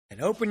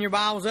Open your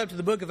Bibles up to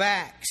the book of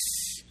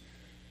Acts.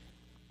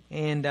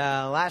 And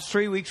last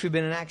 3 weeks we've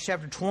been in Acts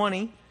chapter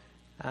 20,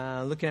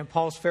 looking at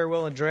Paul's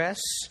farewell address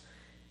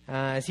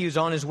as he was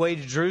on his way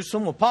to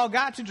Jerusalem. Well, Paul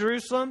got to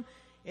Jerusalem.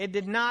 It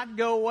did not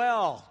go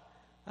well.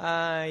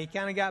 He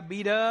kind of got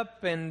beat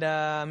up,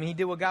 and he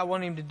did what God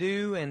wanted him to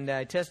do, and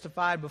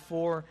testified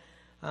before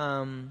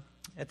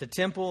at the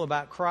temple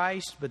about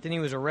Christ. But then he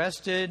was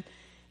arrested,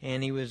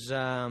 and he was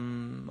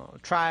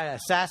tried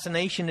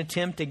assassination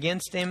attempt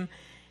against him.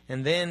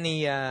 And then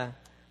he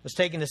was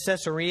taken to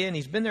Caesarea, and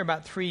he's been there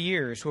about 3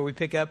 years, where we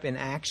pick up in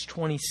Acts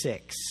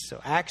 26. So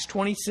Acts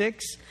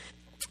 26,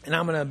 and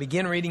I'm going to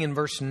begin reading in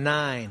verse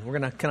 9. We're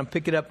going to kind of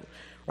pick it up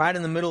right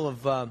in the middle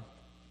of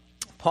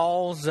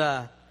Paul's...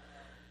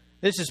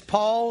 this is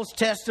Paul's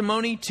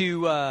testimony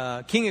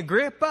to King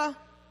Agrippa,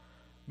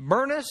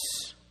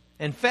 Bernice,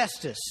 and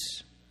Festus.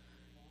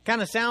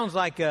 Kind of sounds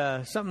like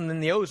something in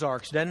the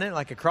Ozarks, doesn't it?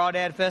 Like a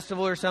crawdad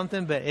festival or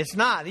something, but it's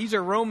not. These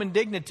are Roman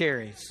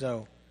dignitaries,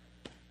 so...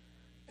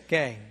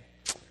 Okay.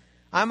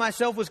 I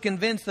myself was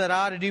convinced that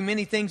I ought to do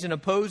many things in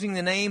opposing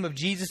the name of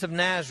Jesus of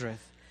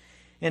Nazareth.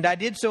 And I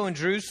did so in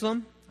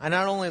Jerusalem. I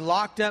not only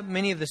locked up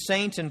many of the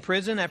saints in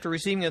prison after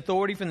receiving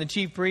authority from the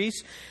chief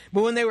priests,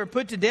 but when they were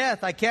put to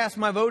death, I cast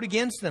my vote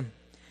against them.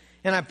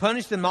 And I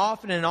punished them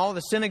often in all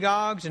the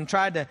synagogues and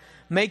tried to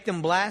make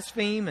them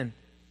blaspheme. And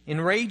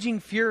in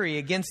raging fury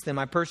against them,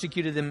 I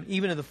persecuted them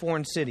even to the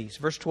foreign cities.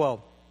 Verse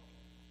 12.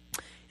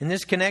 In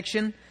this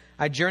connection,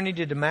 I journeyed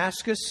to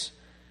Damascus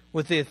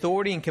with the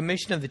authority and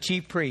commission of the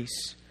chief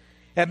priests.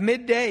 At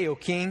midday, O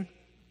king,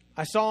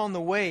 I saw on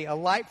the way a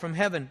light from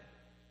heaven,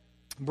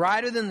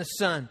 brighter than the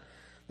sun,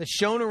 that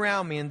shone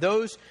around me and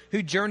those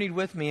who journeyed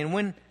with me. And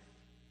when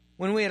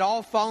we had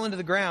all fallen to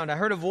the ground, I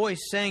heard a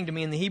voice saying to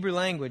me in the Hebrew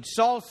language,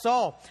 Saul,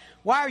 Saul,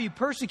 why are you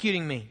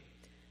persecuting me?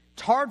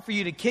 It's hard for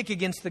you to kick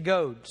against the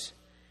goads.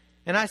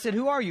 And I said,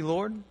 who are you,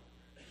 Lord?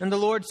 And the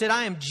Lord said,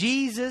 I am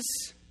Jesus,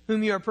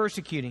 whom you are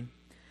persecuting.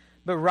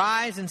 But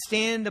rise and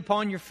stand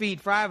upon your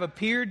feet, for I have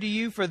appeared to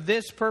you for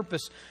this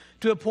purpose,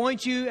 to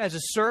appoint you as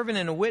a servant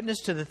and a witness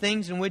to the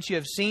things in which you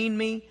have seen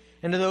me,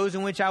 and to those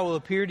in which I will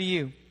appear to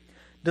you,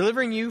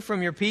 delivering you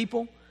from your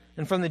people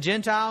and from the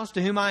Gentiles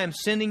to whom I am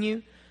sending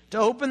you, to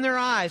open their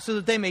eyes so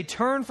that they may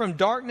turn from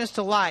darkness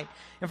to light,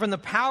 and from the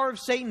power of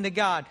Satan to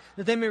God,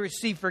 that they may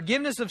receive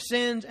forgiveness of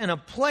sins and a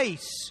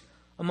place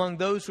among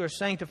those who are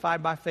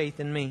sanctified by faith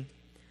in me.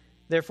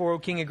 Therefore, O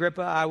King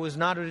Agrippa, I was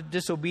not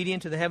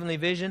disobedient to the heavenly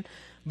vision,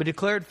 but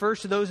declared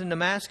first to those in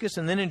Damascus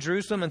and then in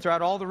Jerusalem and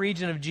throughout all the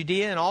region of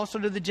Judea and also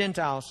to the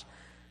Gentiles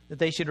that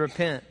they should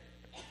repent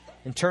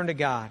and turn to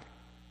God,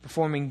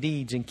 performing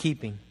deeds in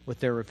keeping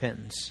with their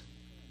repentance.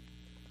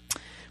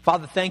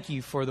 Father, thank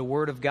you for the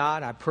Word of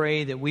God. I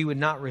pray that we would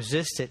not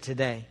resist it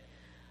today.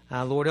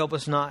 Lord, help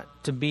us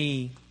not to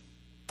be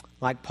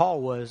like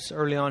Paul was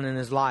early on in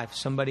his life,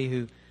 somebody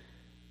who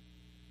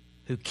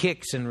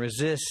kicks and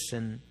resists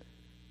and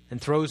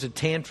throws a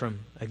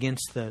tantrum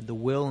against the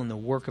will and the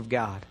work of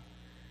God.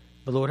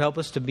 But Lord, help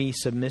us to be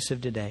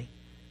submissive today.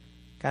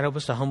 God, help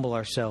us to humble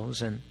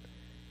ourselves and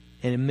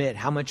admit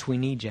how much we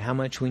need you, how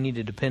much we need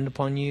to depend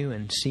upon you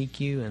and seek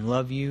you and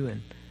love you.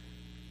 And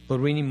Lord,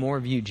 we need more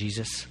of you,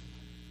 Jesus.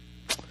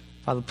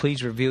 Father,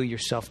 please reveal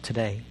yourself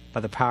today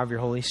by the power of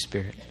your Holy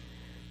Spirit.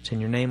 It's in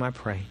your name I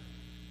pray.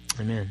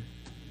 Amen.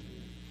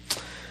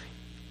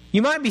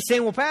 You might be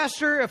saying, well,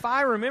 Pastor, if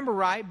I remember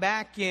right,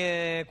 back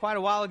quite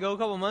a while ago, a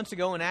couple of months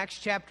ago in Acts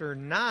chapter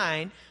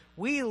 9,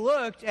 we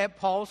looked at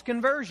Paul's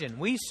conversion.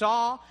 We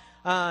saw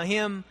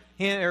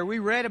we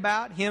read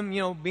about him,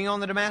 being on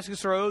the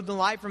Damascus Road, the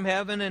light from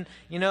heaven, and,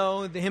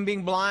 him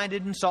being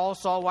blinded, and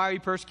Saul, why are you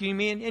persecuting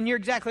me? And you're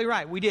exactly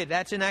right. We did.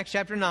 That's in Acts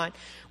chapter 9.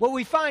 What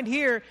we find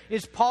here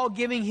is Paul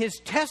giving his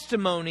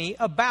testimony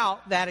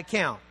about that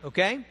account,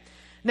 okay?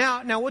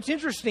 Now what's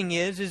interesting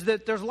is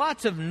that there's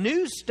lots of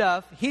new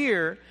stuff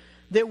here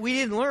that we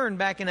didn't learn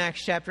back in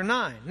Acts chapter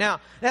 9.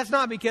 Now, that's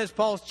not because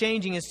Paul's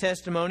changing his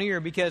testimony or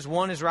because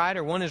one is right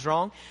or one is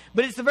wrong,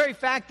 but it's the very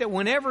fact that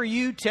whenever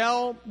you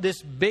tell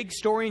this big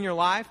story in your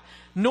life,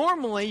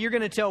 normally you're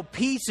going to tell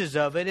pieces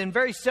of it, and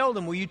very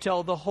seldom will you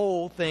tell the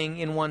whole thing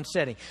in one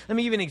setting. Let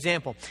me give you an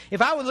example.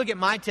 If I would look at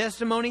my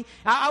testimony,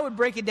 I would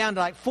break it down to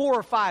like 4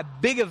 or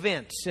 5 big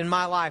events in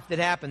my life that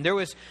happened. There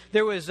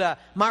was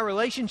my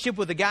relationship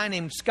with a guy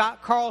named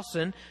Scott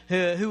Carlson,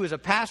 who was a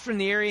pastor in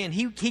the area, and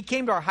he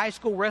came to our high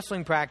school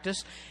wrestling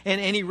practice,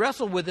 and he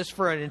wrestled with us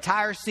for an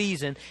entire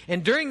season.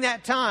 And during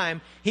that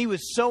time, he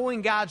was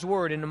sowing God's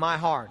word into my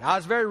heart. I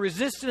was very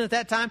resistant at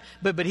that time,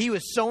 but he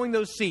was sowing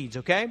those seeds,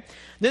 okay?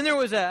 Then there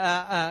was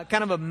a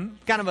kind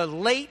of a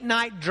late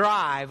night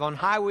drive on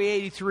Highway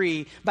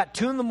 83, about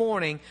 2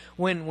 a.m,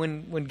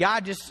 when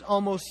God just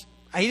almost,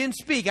 he didn't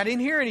speak, I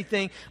didn't hear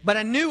anything, but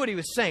I knew what he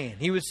was saying.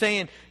 He was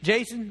saying,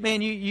 Jason,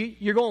 man,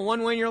 you're going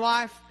one way in your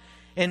life,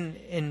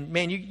 and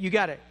man, you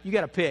got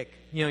to pick.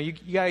 You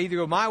got to either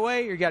go my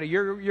way or you got to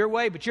your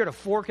way, but you're at a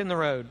fork in the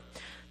road.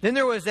 Then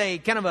there was a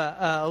kind of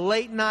a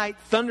late night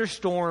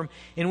thunderstorm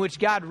in which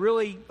God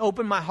really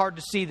opened my heart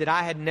to see that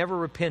I had never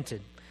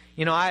repented.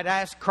 You know, I had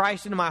asked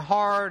Christ into my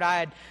heart.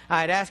 I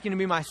had asked Him to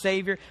be my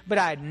Savior, but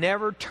I had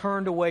never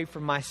turned away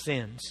from my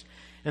sins.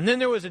 And then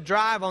there was a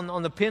drive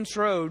on the Pence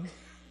Road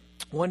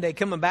one day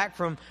coming back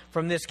from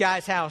this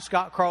guy's house,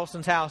 Scott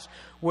Carlson's house,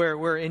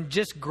 where in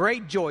just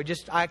great joy,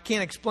 I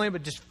can't explain,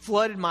 but just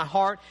flooded my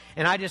heart.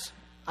 And I just,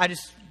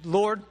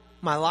 Lord,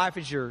 my life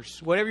is yours.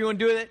 Whatever you want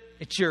to do with it,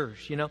 it's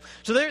yours, you know.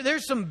 So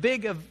there's some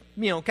big of,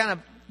 you know, kind of,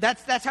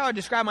 that's how I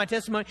describe my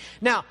testimony.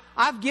 Now,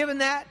 I've given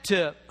that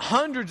to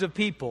hundreds of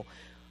people.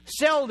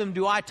 Seldom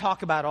do I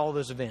talk about all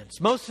those events.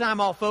 Most of the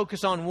time I'll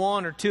focus on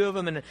one or two of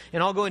them and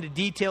I'll go into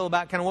detail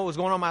about kind of what was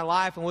going on in my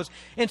life.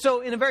 And so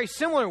in a very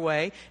similar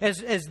way,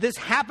 as this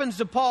happens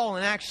to Paul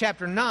in Acts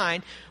chapter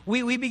 9,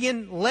 we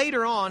begin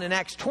later on in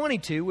Acts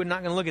 22. We're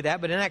not going to look at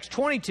that, but in Acts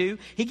 22,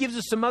 he gives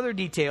us some other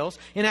details.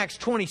 In Acts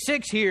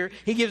 26 here,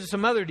 he gives us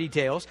some other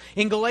details.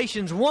 In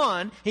Galatians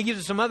 1, he gives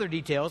us some other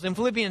details. In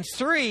Philippians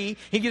 3,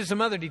 he gives us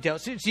some other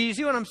details. So you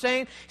see what I'm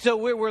saying? So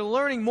we're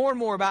learning more and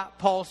more about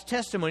Paul's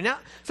testimony. Now,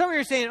 some of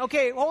you are saying,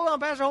 okay, hold on,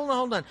 Pastor,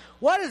 hold on.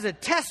 What is a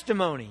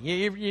testimony?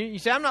 You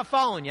say, I'm not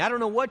following you. I don't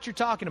know what you're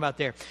talking about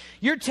there.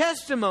 Your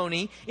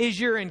testimony is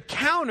your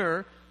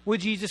encounter with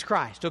Jesus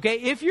Christ, okay?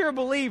 If you're a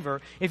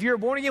believer, if you're a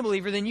born-again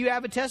believer, then you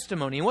have a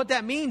testimony. And what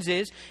that means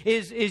is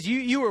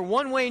you were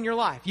one way in your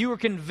life. You were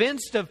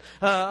convinced of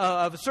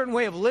a certain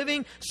way of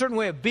living, a certain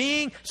way of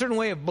being, a certain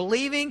way of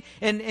believing,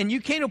 and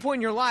you came to a point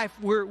in your life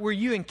where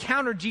you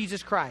encountered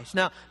Jesus Christ.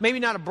 Now, maybe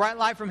not a bright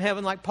light from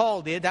heaven like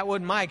Paul did. That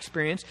wasn't my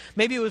experience.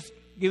 Maybe it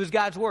was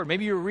God's Word.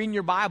 Maybe you were reading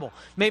your Bible.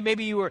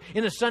 Maybe you were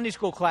in a Sunday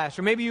school class,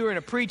 or maybe you were in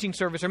a preaching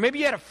service, or maybe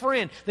you had a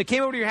friend that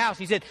came over to your house.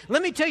 He said,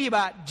 let me tell you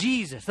about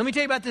Jesus. Let me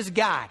tell you about this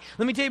guy.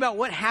 Let me tell you about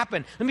what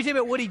happened. Let me tell you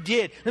about what He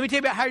did. Let me tell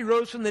you about how He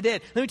rose from the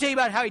dead. Let me tell you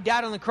about how He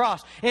died on the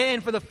cross.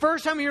 And for the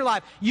first time in your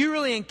life, you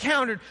really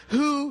encountered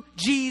who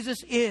Jesus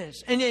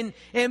is. And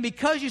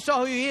because you saw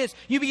who He is,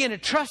 you began to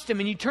trust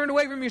Him and you turned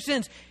away from your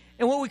sins.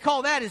 And what we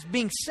call that is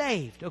being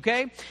saved,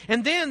 okay?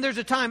 And then there's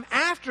a time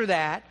after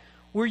that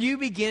where you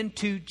begin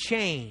to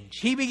change.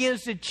 He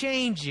begins to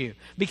change you.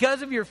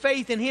 Because of your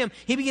faith in Him,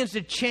 He begins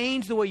to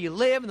change the way you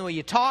live and the way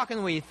you talk and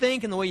the way you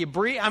think and the way you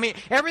breathe. I mean,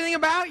 everything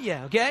about you,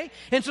 okay?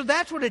 And so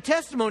that's what a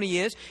testimony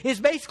is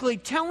basically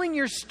telling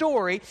your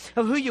story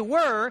of who you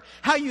were,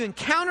 how you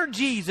encountered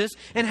Jesus,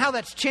 and how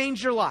that's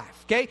changed your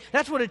life, okay?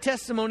 That's what a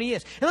testimony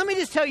is. And let me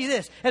just tell you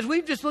this. As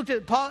we've just looked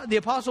at the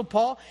Apostle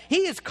Paul,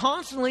 he is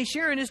constantly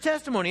sharing his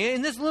testimony.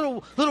 In this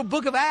little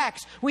book of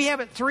Acts, we have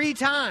it 3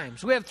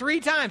 times. We have 3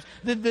 times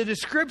the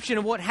description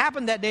of what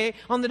happened that day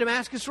on the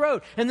Damascus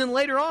Road. And then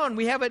later on,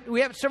 we have it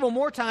several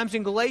more times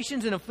in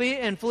Galatians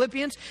and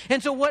Philippians.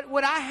 And so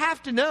what I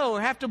have to know or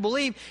have to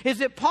believe is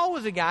that Paul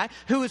was a guy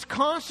who was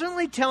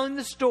constantly telling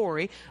the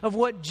story of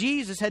what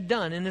Jesus had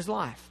done in his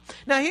life.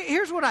 Now,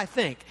 here's what I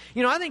think.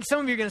 You know, I think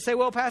some of you are going to say,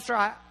 well, Pastor,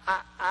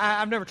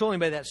 I've never told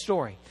anybody that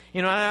story.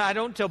 You know, I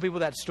don't tell people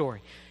that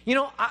story. You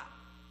know,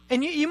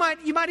 and you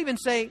might even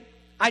say,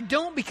 I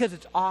don't because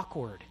it's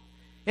awkward.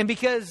 And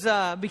because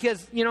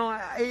you know,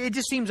 it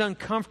just seems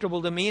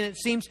uncomfortable to me, and it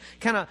seems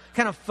kind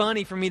of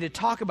funny for me to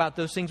talk about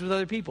those things with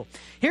other people.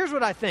 Here's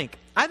what I think.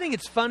 I think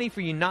it's funny for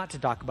you not to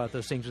talk about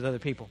those things with other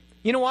people.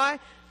 You know why?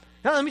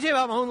 Now, let me tell you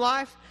about my own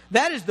life.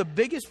 That is the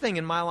biggest thing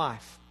in my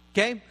life.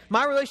 Okay?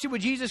 My relationship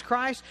with Jesus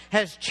Christ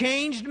has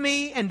changed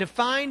me and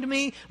defined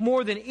me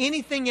more than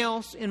anything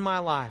else in my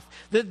life.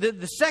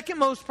 The second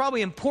most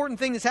probably important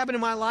thing that's happened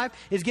in my life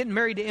is getting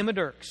married to Emma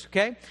Dirks.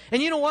 Okay?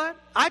 And you know what?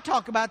 I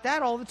talk about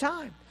that all the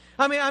time.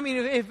 I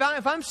mean, if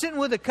I'm sitting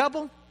with a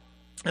couple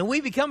and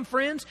we become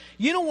friends,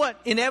 you know what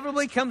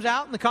inevitably comes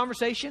out in the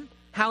conversation?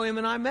 How Em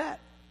and I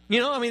met. You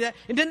know, I mean,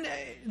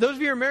 those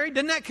of you who are married,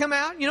 didn't that come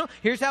out? You know,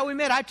 here's how we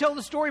met. I tell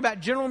the story about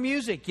General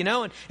Music, you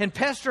know, and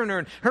pestering her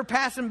and her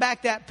passing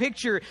back that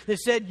picture that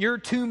said, "You're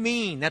too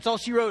mean." That's all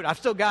she wrote. I've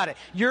still got it.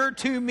 "You're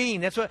too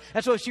mean." That's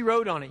what she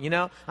wrote on it, you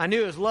know. I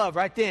knew it was love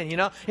right then, you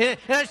know. And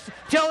I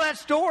tell that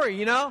story,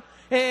 you know.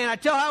 And I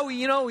tell how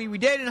we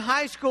dated in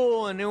high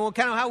school and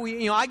kind of how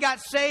I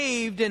got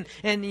saved and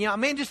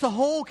just the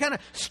whole kind of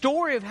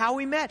story of how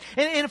we met.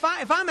 And if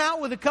I'm out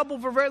with a couple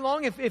for very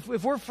long, if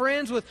we're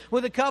friends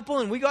with a couple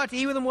and we go out to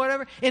eat with them,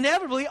 whatever,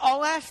 inevitably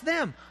I'll ask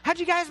them, how'd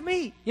you guys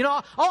meet? You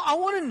know, I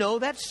want to know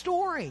that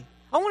story.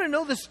 I want to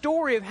know the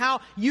story of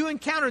how you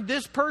encountered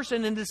this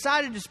person and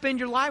decided to spend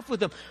your life with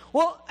them.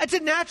 Well, it's a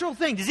natural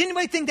thing. Does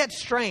anybody think that's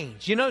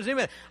strange? You know, does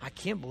anybody, I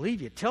can't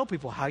believe you tell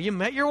people how you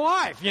met your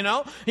wife, you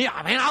know? Yeah,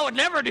 I mean, I would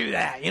never do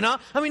that, you know?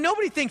 I mean,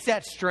 nobody thinks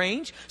that's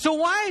strange. So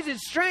why is it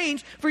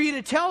strange for you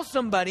to tell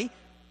somebody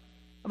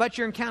about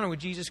your encounter with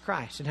Jesus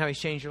Christ and how He's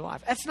changed your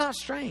life? That's not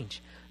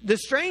strange. The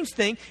strange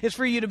thing is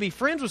for you to be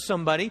friends with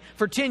somebody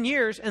for 10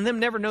 years and them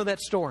never know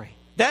that story.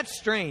 That's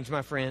strange,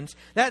 my friends.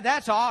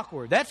 That's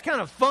awkward. That's kind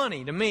of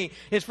funny to me.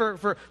 It's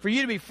for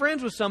you to be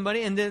friends with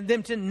somebody and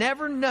them to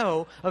never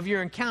know of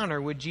your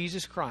encounter with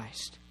Jesus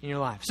Christ in your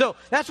life. So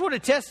that's what a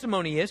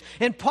testimony is.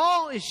 And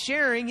Paul is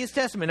sharing his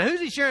testimony. Now, who's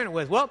he sharing it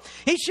with? Well,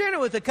 he's sharing it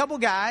with a couple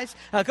guys,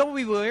 a couple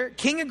people here.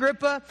 King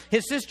Agrippa,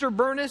 his sister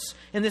Bernice,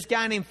 and this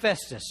guy named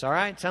Festus. All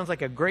right? Sounds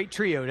like a great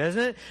trio,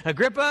 doesn't it?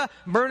 Agrippa,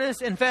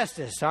 Bernice, and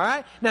Festus. All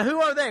right? Now, who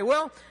are they?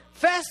 Well,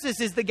 Festus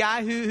is the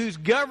guy who's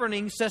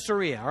governing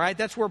Caesarea, all right?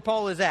 That's where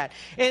Paul is at.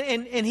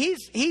 And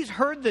he's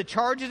heard the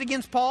charges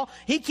against Paul.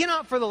 He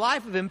cannot for the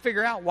life of him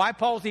figure out why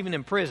Paul's even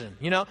in prison,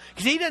 because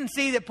he doesn't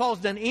see that Paul's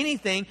done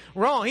anything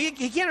wrong. He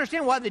can't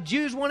understand why the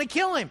Jews want to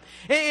kill him.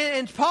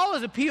 And Paul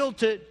has appealed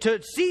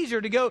to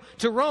Caesar to go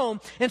to Rome.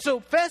 And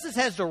so Festus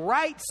has to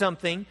write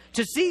something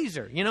to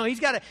Caesar. He's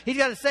got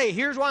to say,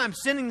 here's why I'm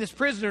sending this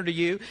prisoner to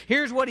you.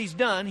 Here's what he's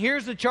done.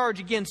 Here's the charge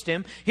against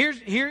him. Here's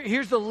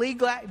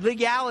the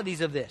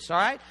legalities of this. All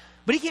right?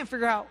 But he can't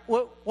figure out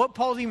what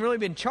Paul's even really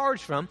been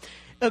charged from.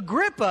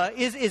 Agrippa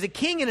is a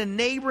king in a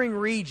neighboring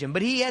region,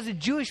 but he has a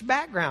Jewish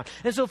background.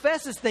 And so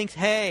Festus thinks,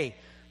 hey,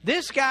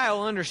 this guy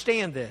will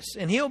understand this,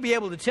 and he'll be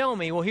able to tell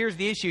me, well, here's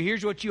the issue.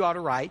 Here's what you ought to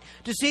write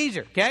to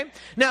Caesar, okay?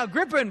 Now,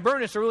 Agrippa and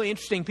Bernice are really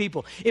interesting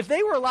people. If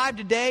they were alive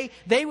today,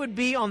 they would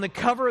be on the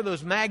cover of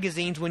those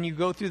magazines when you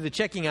go through the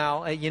checking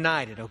aisle at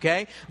United,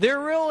 okay? They're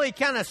really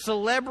kind of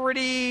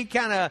celebrity,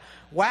 kind of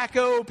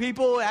wacko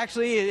people,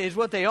 actually, is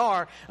what they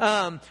are.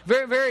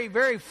 Very, very,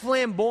 very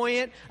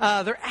flamboyant.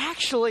 They're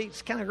actually,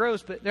 it's kind of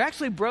gross, but they're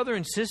actually brother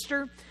and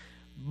sister,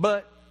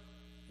 but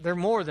they're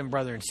more than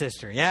brother and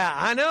sister. Yeah,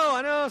 I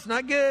know. It's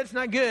not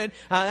good.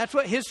 That's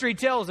what history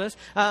tells us.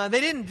 They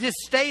didn't just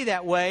stay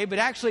that way, but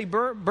actually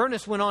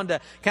Bernice went on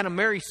to kind of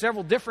marry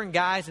several different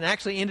guys and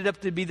actually ended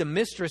up to be the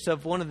mistress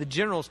of one of the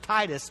generals,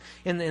 Titus,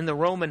 in the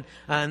Roman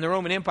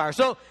Empire.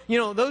 So,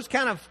 those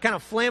kind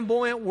of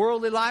flamboyant,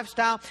 worldly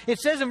lifestyle. It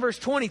says in verse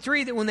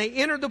 23 that when they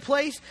entered the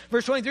place,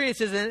 verse 23, it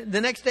says,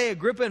 the next day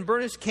Agrippa and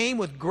Bernice came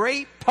with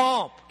great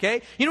pomp.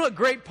 Okay? You know what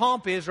great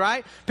pomp is,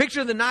 right?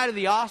 Picture the night of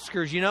the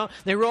Oscars,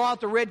 They roll out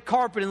the red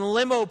carpet and the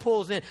limo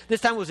pulls in.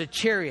 This time it was a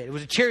chariot. It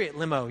was a chariot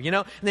limo,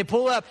 And they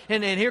pull up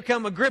and here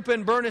come Agrippa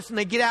and Bernice and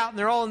they get out and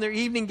they're all in their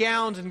evening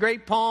gowns and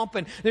great pomp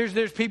and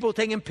there's people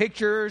taking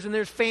pictures and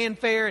there's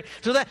fanfare.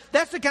 So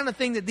that's the kind of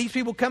thing that these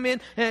people come in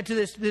to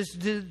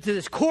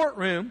this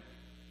courtroom.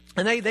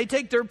 And they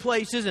take their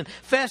places, and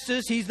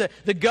Festus, he's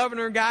the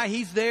governor guy,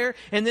 he's there.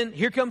 And then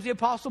here comes the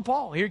Apostle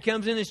Paul. Here he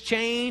comes in his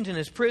chains and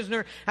his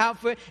prisoner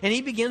outfit, and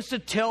he begins to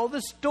tell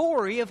the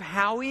story of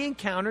how he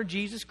encountered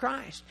Jesus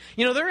Christ.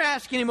 They're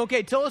asking him,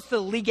 okay, tell us the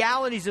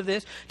legalities of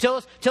this.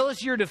 Tell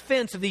us your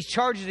defense of these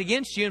charges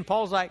against you. And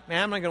Paul's like,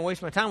 man, I'm not going to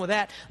waste my time with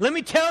that. Let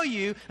me tell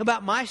you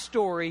about my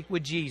story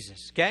with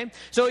Jesus, okay?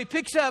 So he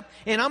picks up,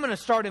 and I'm going to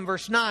start in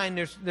verse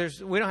 9.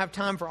 We don't have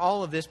time for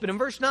all of this, but in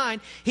verse 9,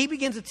 he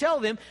begins to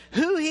tell them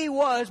who he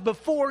was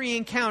before he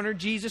encountered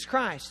Jesus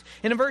Christ.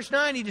 And in verse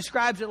 9, he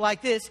describes it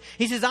like this.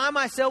 He says, I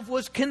myself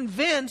was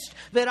convinced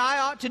that I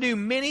ought to do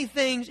many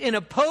things in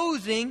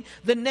opposing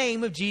the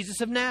name of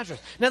Jesus of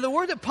Nazareth. Now, the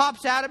word that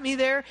pops out at me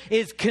there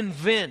is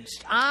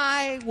convinced.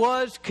 I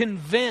was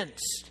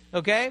convinced.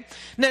 Okay?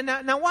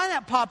 Now, why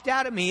that popped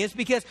out at me is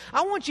because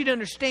I want you to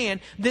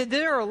understand that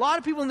there are a lot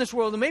of people in this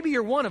world, and maybe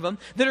you're one of them,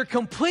 that are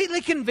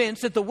completely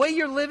convinced that the way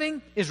you're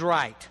living is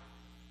right.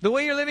 The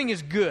way you're living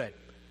is good.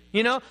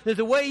 That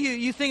the way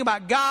you think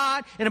about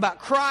God and about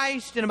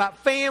Christ and about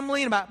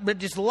family and about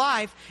just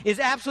life is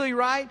absolutely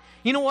right.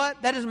 You know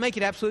what? That doesn't make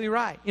it absolutely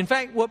right. In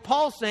fact, what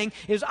Paul's saying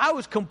is I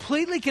was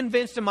completely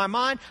convinced in my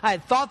mind. I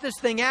had thought this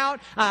thing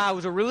out. I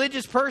was a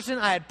religious person.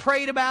 I had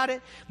prayed about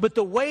it. But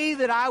the way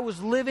that I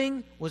was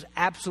living was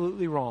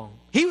absolutely wrong.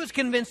 He was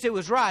convinced it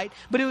was right,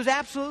 but it was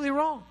absolutely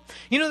wrong.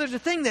 There's a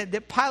thing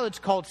that pilots,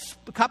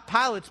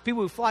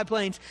 people who fly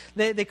planes,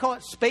 they call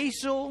it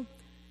spatial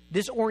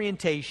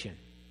disorientation.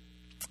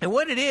 And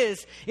what it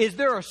is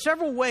there are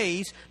several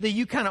ways that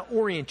you kind of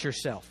orient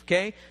yourself,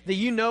 okay? That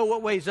you know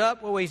what way's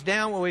up, what way's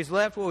down, what way's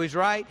left, what way's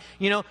right.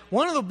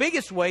 One of the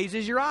biggest ways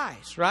is your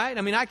eyes, right?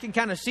 I mean, I can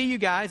kind of see you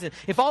guys, and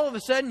if all of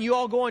a sudden you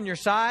all go on your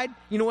side,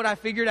 you know what I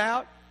figured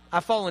out?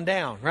 I've fallen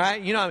down,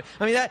 right?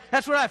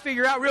 That's what I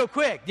figure out real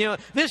quick.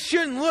 This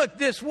shouldn't look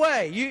this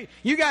way.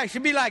 You guys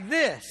should be like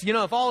this,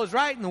 if all is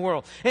right in the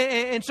world.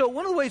 And so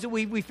one of the ways that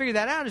we figure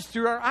that out is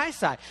through our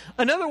eyesight.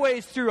 Another way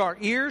is through our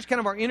ears,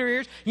 kind of our inner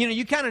ears.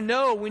 You kind of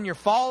know when you're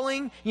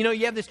falling. You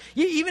have this,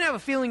 you even have a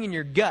feeling in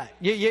your gut.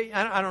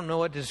 I don't know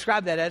what to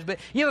describe that as, but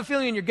you have a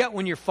feeling in your gut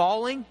when you're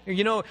falling.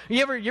 You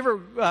ever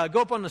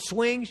go up on the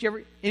swings?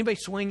 Anybody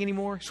swing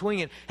anymore?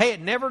 Swinging. Hey, it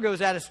never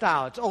goes out of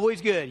style. It's always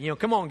good.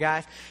 Come on,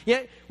 guys.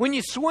 Yeah. when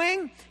you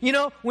swing, you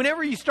know,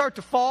 whenever you start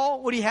to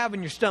fall, what do you have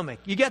in your stomach?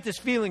 You got this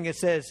feeling that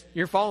says,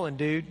 you're falling,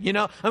 dude. You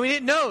know, I mean,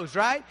 it knows,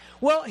 right?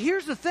 Well,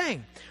 here's the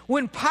thing.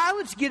 When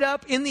pilots get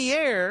up in the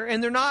air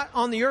and they're not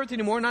on the earth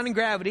anymore, not in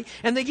gravity,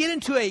 and they get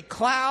into a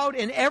cloud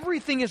and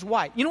everything is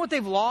white, you know what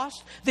they've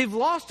lost? They've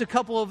lost a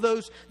couple of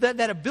those,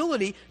 that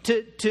ability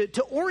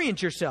to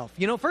orient yourself.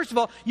 You know, first of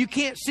all, you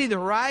can't see the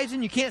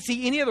horizon. You can't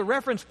see any other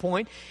reference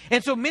point.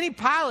 And so many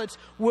pilots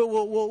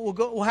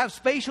will have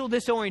spatial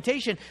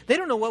disorientation. They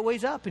don't know what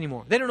way's up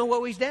anymore. They don't know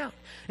what way's down.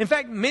 In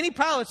fact, many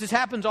pilots, this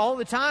happens all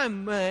the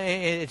time.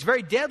 It's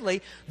very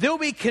deadly. They'll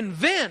be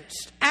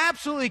convinced,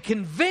 absolutely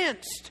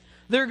convinced,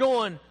 they're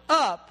going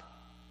up,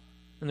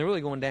 and they're really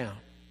going down.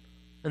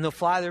 And they'll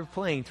fly their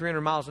plane 300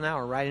 miles an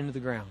hour right into the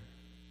ground.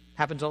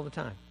 Happens all the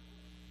time.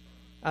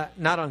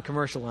 Not on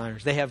commercial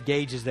liners. They have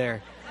gauges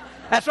there.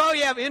 That's why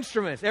you have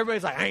instruments.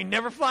 Everybody's like, I ain't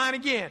never flying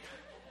again.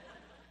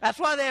 That's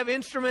why they have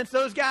instruments.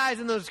 Those guys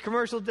in those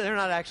commercials, they're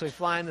not actually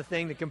flying the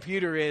thing. The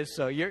computer is,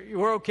 so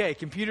we're okay.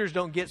 Computers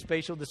don't get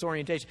spatial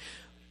disorientation.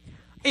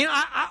 You know,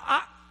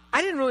 I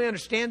didn't really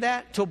understand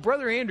that until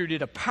Brother Andrew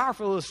did a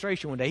powerful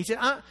illustration one day. He said,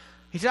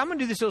 I'm going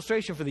to do this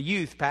illustration for the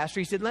youth, Pastor.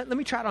 He said, let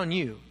me try it on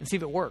you and see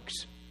if it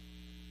works.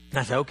 And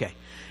I said, okay.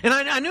 And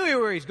I knew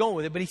where he was going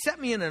with it, but he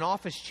set me in an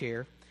office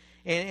chair.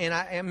 And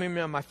I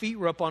remember my feet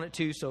were up on it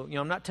too, so, you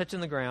know, I'm not touching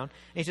the ground.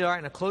 And he said, all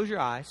right, now close your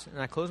eyes.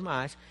 And I closed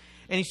my eyes.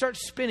 And he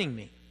starts spinning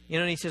me. You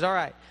know, and he says, all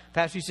right,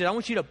 Pastor, he said, I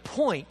want you to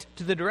point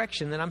to the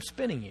direction that I'm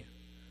spinning you.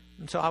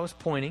 And so I was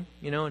pointing,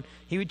 you know, and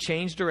he would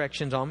change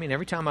directions on me. And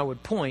every time I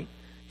would point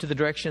to the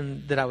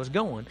direction that I was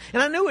going.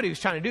 And I knew what he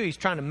was trying to do. He's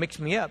trying to mix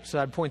me up so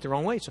I'd point the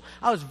wrong way. So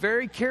I was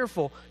very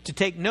careful to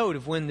take note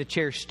of when the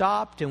chair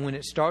stopped and when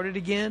it started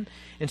again.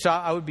 And so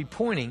I would be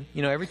pointing,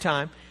 you know, every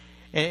time.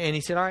 And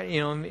he said, all right, you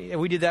know, and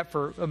we did that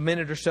for a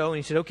minute or so. And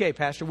he said, okay,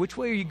 Pastor, which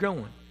way are you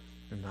going?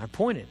 And I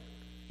pointed.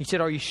 He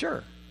said, are you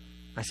sure?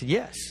 I said,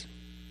 yes.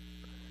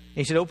 And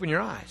he said, open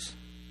your eyes.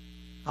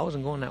 I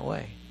wasn't going that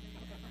way.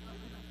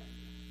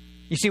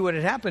 You see, what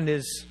had happened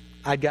is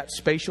I'd got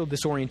spatial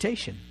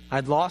disorientation.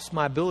 I'd lost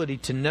my ability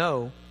to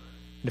know,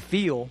 to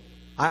feel.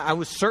 I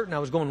was certain I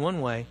was going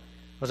one way.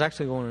 I was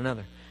actually going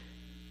another.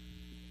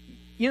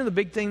 You know the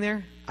big thing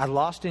there? I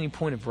lost any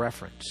point of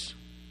reference.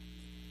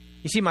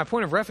 You see, my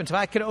point of reference, if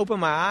I could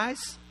open my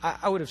eyes,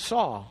 I would have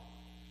saw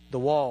the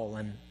wall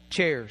and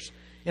chairs.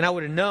 And I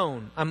would have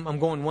known I'm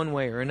going one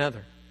way or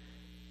another.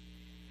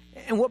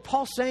 And what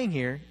Paul's saying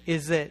here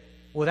is that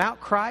without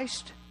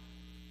Christ,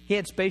 he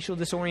had spatial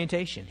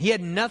disorientation. He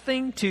had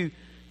nothing to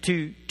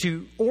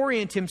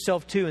orient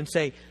himself to and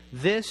say,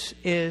 this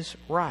is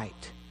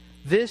right.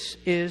 This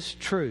is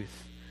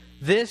truth.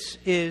 This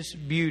is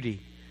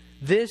beauty.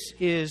 This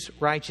is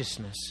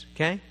righteousness.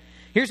 Okay?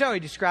 Here's how he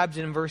describes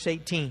it in verse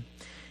 18.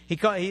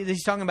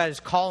 He's talking about his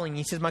calling.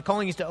 He says, my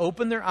calling is to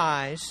open their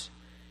eyes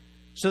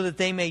so that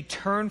they may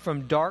turn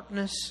from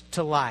darkness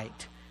to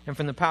light and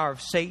from the power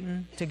of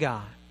Satan to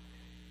God.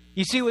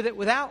 You see,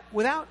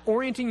 without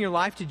orienting your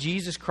life to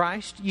Jesus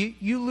Christ,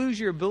 you lose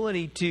your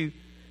ability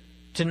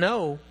to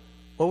know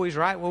what was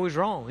right, what was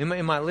wrong.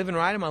 Am I living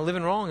right? Am I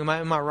living wrong?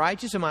 Am I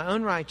righteous? Am I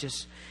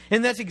unrighteous?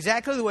 And that's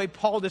exactly the way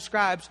Paul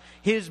describes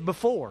his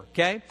before,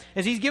 okay?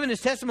 As he's given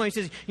his testimony,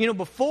 he says, you know,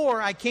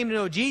 before I came to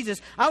know Jesus,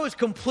 I was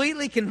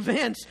completely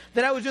convinced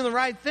that I was doing the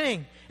right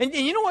thing. And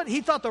you know what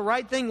he thought the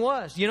right thing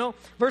was? You know,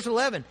 verse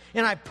 11,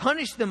 and I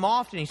punished them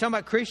often. He's talking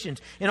about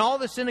Christians in all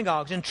the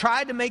synagogues and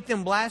tried to make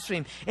them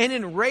blaspheme. And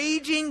in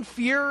raging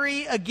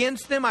fury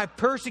against them, I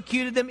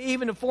persecuted them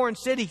even to foreign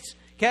cities,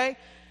 okay?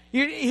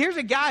 Here's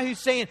a guy who's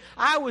saying,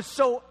 I was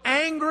so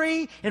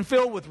angry and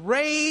filled with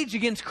rage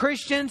against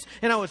Christians,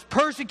 and I was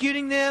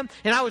persecuting them,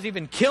 and I was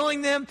even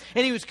killing them,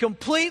 and he was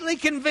completely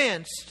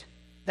convinced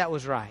that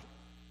was right.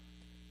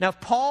 Now, if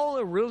Paul,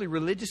 a really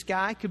religious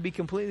guy, could be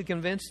completely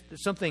convinced that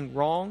something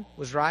wrong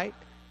was right,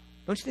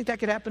 don't you think that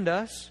could happen to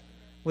us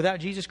without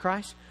Jesus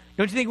Christ?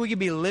 Don't you think we could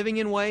be living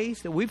in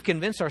ways that we've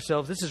convinced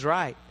ourselves this is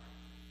right?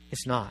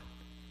 It's not.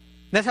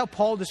 That's how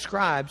Paul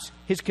describes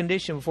his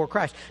condition before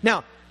Christ.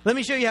 Now, let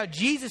me show you how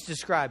Jesus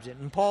describes it.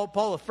 And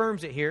Paul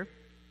affirms it here.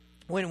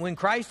 When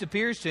Christ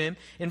appears to him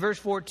in verse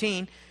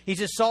 14, he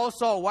says, Saul,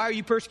 Saul, why are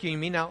you persecuting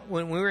me? Now,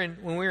 when we were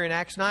in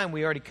Acts 9,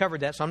 we already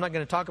covered that, so I'm not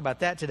going to talk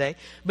about that today.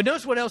 But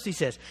notice what else he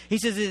says. He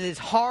says, it is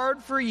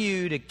hard for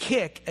you to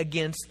kick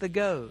against the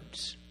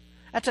goads.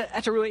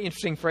 That's a really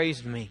interesting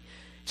phrase to me.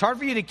 It's hard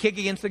for you to kick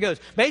against the goads.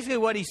 Basically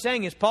what he's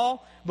saying is,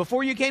 Paul,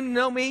 before you came to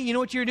know me, you know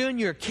what you were doing?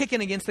 You were kicking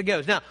against the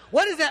goads. Now,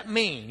 what does that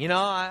mean? You know,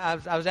 I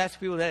was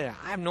asking people that.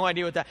 I have no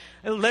idea what that...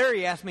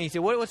 Larry asked me, he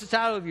said, what's the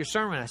title of your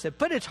sermon? I said,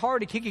 but it's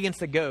hard to kick against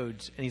the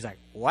goads. And he's like,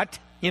 what?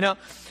 You know?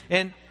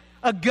 And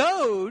a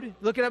goad,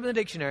 look it up in the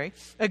dictionary,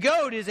 a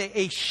goad is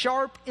a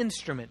sharp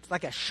instrument,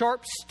 like a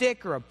sharp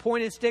stick or a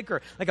pointed stick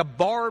or like a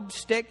barbed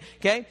stick,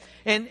 okay?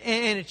 And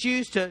it's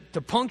used to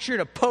puncture,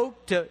 to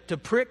poke, to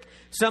prick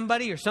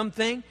somebody or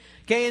something.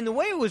 Okay, and the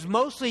way it was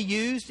mostly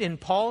used in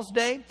Paul's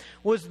day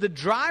was the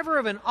driver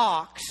of an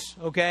ox,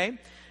 okay,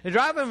 the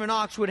driver of an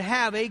ox would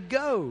have a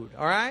goad,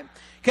 all right?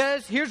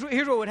 Because here's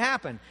what would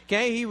happen,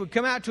 okay? He would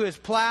come out to his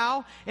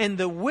plow, and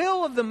the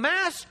will of the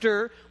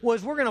master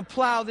was, we're going to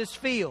plow this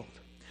field.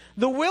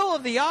 The will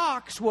of the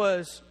ox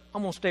was,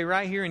 I'm going to stay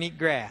right here and eat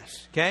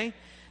grass, okay?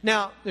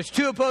 Now, there's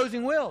two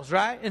opposing wills,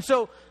 right? And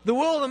so the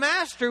will of the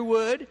master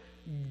would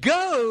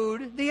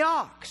goad the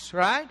ox,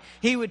 right?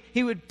 He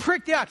would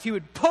prick the ox. He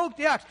would poke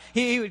the ox.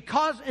 He would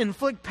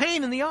inflict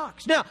pain in the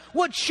ox. Now,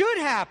 what should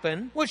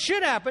happen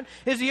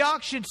is the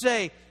ox should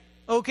say,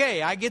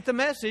 okay, I get the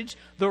message.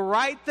 The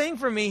right thing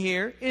for me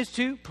here is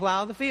to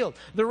plow the field.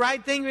 The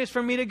right thing is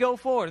for me to go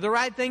forward. The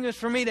right thing is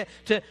for me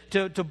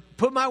to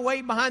put my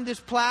weight behind this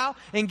plow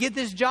and get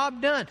this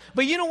job done.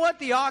 But you know what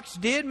the ox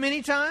did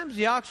many times?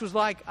 The ox was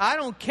like, I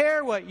don't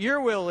care what your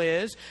will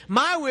is.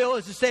 My will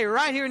is to stay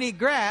right here and eat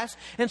grass.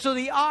 And so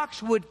the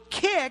ox would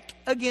kick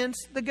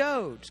against the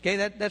goads. Okay,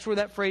 that's where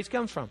that phrase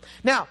comes from.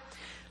 Now,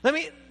 let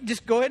me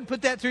just go ahead and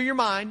put that through your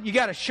mind. You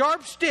got a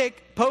sharp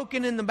stick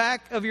poking in the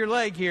back of your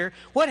leg here.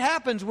 What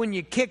happens when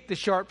you kick the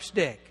sharp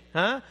stick?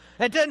 Huh?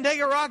 That doesn't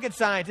take a rocket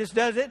scientist,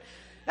 does it?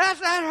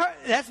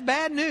 That's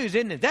bad news,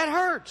 isn't it? That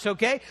hurts,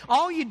 okay?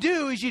 All you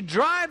do is you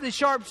drive the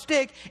sharp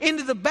stick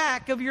into the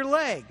back of your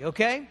leg,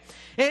 okay?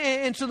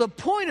 And so the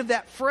point of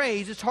that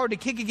phrase, it's hard to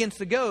kick against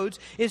the goads,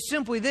 is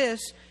simply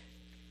this.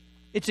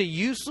 It's a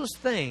useless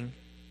thing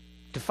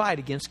to fight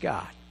against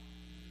God.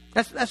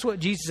 That's what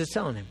Jesus is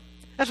telling him.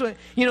 That's what,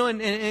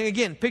 and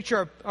again,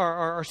 picture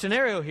our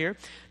scenario here.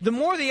 The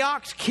more the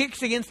ox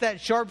kicks against that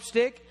sharp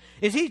stick,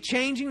 is he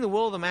changing the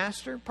will of the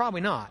master?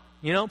 Probably not.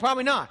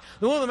 Probably not.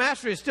 The will of the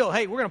master is still,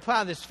 hey, we're going to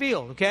plow this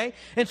field, okay?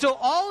 And so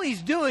all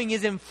he's doing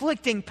is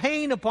inflicting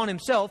pain upon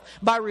himself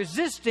by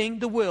resisting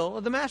the will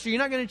of the master. You're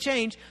not going to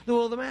change the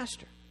will of the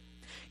master.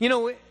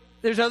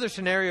 There's other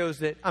scenarios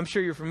that I'm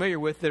sure you're familiar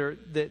with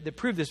that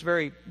prove this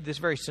very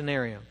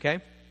scenario, okay?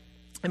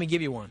 Let me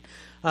give you one.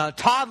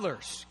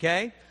 Toddlers,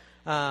 okay?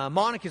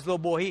 Monica's little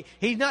boy,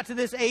 he's not to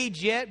this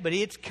age yet, but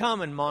it's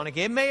coming,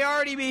 Monica. It may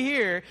already be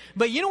here,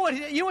 but you know what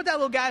that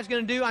little guy's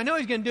going to do? I know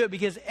he's going to do it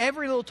because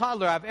every little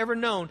toddler I've ever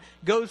known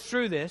goes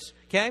through this,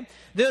 okay?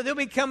 They'll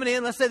be coming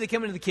in, let's say they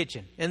come into the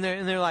kitchen, and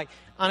they're like,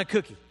 on a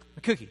cookie.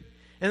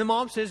 And the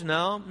mom says,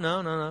 no,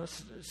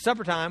 it's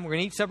supper time. We're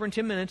going to eat supper in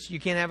 10 minutes. You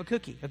can't have a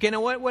cookie. Okay,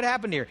 now what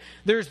happened here?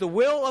 There's the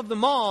will of the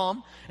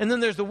mom, and then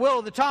there's the will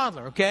of the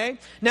toddler, okay?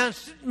 Now,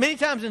 many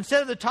times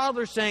instead of the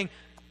toddler saying,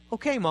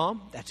 okay,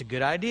 Mom, that's a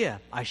good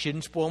idea. I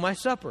shouldn't spoil my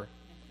supper.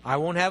 I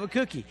won't have a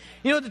cookie.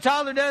 You know what the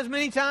toddler does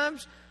many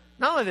times?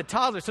 Not only the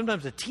toddler,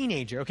 sometimes the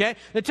teenager, okay?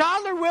 The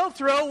toddler will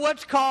throw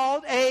what's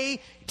called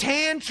a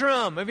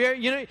tantrum. Have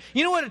you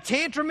know what a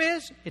tantrum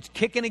is? It's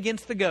kicking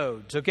against the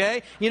goads,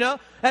 okay?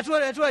 That's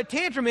what a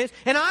tantrum is.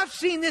 And I've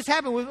seen this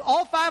happen with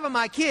all 5 of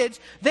my kids.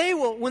 They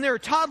will, when they're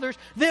toddlers,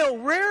 they'll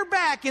rear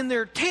back in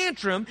their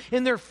tantrum,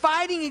 and they're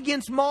fighting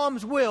against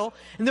mom's will,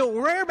 and they'll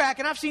rear back,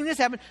 and I've seen this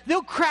happen.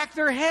 They'll crack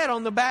their head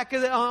on the back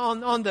of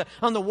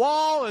on the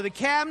wall or the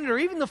cabinet or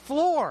even the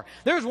floor.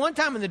 There was one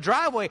time in the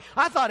driveway,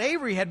 I thought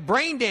Avery had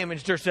brain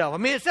damaged herself. I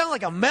mean, it sounded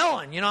like a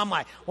melon. I'm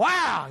like,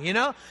 wow,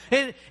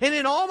 And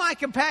in all my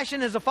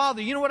compassion as a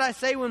father, you know what I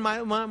say when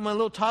my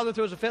little toddler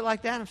throws a fit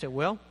like that? I say,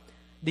 well,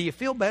 do you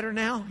feel better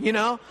now?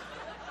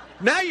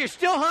 Now you're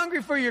still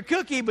hungry for your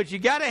cookie, but you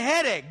got a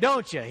headache,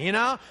 don't you?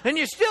 And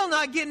you're still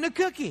not getting a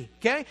cookie,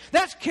 okay?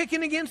 That's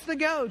kicking against the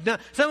goads. Now,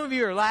 some of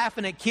you are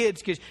laughing at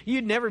kids because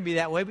you'd never be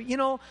that way.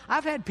 But,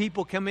 I've had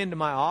people come into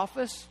my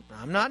office,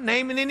 I'm not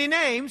naming any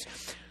names,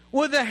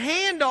 with a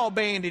hand all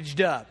bandaged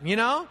up,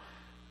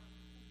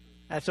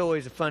 That's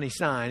always a funny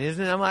sign,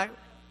 isn't it? I'm like,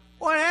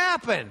 what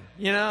happened?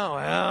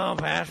 Well,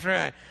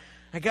 Pastor,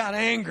 I got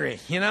angry,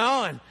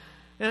 and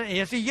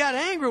you say, you got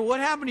angry. What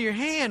happened to your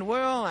hand?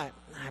 Well, I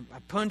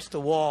punched the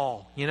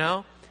wall, You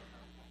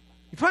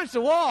punched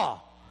the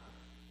wall.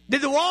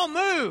 Did the wall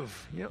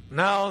move?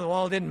 No, the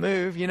wall didn't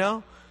move,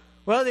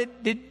 Well,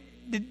 did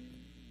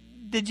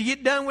you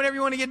get done whatever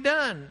you want to get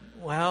done?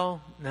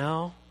 Well,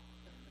 no.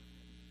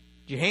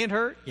 Did your hand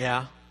hurt?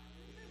 Yeah.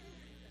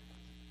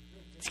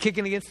 It's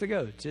kicking against the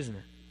goads, isn't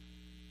it?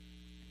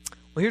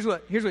 Well, here's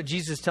what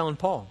Jesus is telling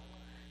Paul,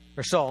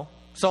 or Saul.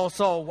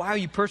 Saul, why are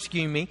you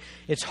persecuting me?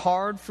 It's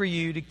hard for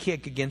you to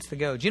kick against the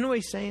goads. You know what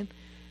he's saying?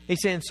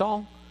 He's saying,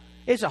 Saul,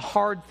 it's a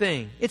hard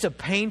thing. It's a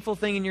painful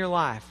thing in your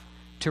life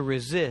to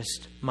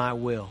resist my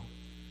will.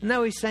 Isn't that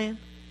what he's saying?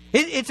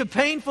 It's a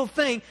painful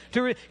thing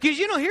to because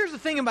here's the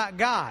thing about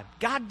God.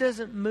 God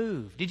doesn't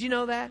move. Did you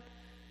know that?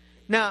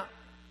 Now,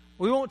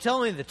 we won't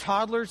tell any of the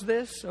toddlers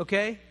this,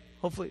 okay?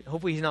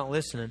 Hopefully he's not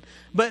listening.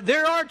 But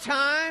there are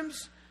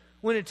times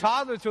when a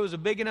toddler throws a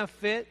big enough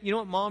fit, you know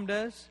what mom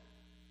does?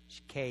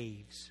 She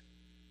caves.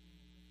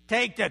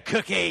 Take the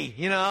cookie,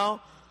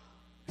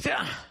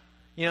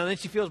 then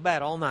she feels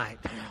bad all night.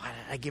 Why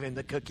did I give him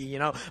the cookie,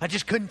 I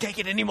just couldn't take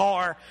it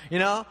anymore,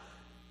 The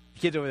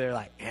kids over there are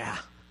like, yeah,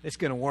 it's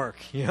going to work,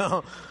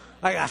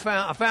 I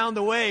found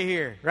the way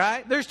here,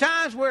 right? There's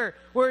times where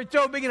you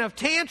throw a big enough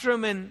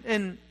tantrum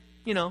and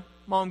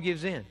mom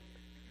gives in.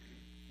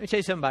 Let me tell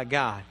you something about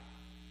God.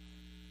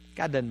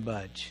 God doesn't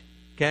budge,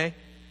 okay?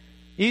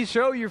 You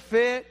throw your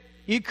fit,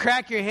 you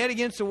crack your head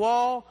against the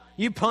wall,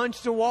 you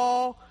punch the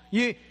wall,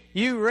 you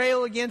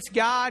rail against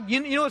God,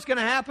 you know what's going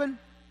to happen?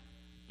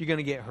 You're going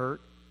to get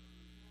hurt.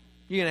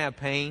 You're going to have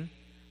pain,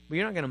 but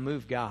you're not going to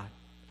move God.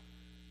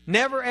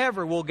 Never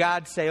ever will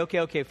God say,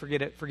 okay,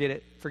 forget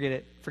it.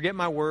 Forget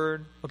my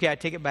word. Okay, I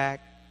take it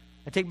back.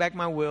 I take back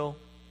my will.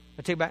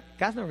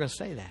 God's never going to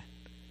say that.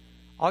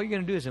 All you're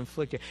going to do is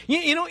inflict it.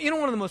 You know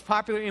one of the most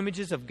popular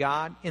images of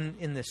God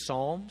in the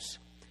Psalms?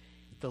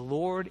 The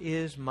Lord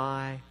is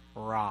my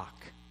rock.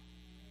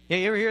 You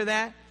ever hear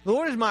that? The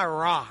Lord is my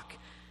rock.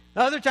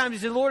 Other times he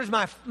says, the Lord is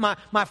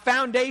my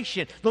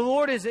foundation. The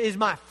Lord is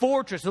my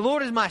fortress. The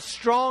Lord is my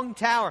strong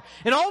tower.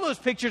 And all those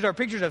pictures are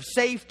pictures of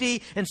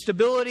safety and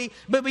stability.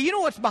 But you know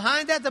what's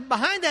behind that?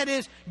 Behind that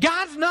is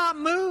God's not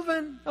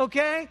moving,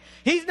 okay?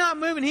 He's not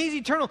moving. He's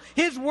eternal.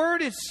 His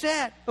word is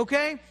set,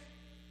 okay?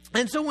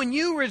 And so when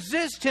you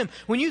resist Him,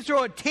 when you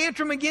throw a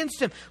tantrum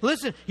against Him,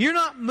 listen, you're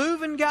not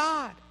moving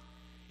God.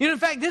 You know, in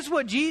fact, this is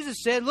what Jesus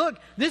said. Look,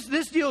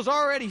 this deal's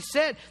already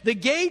set. The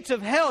gates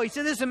of hell, He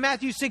said this in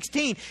Matthew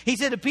 16. He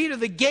said to Peter,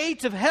 the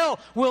gates of hell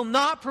will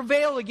not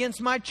prevail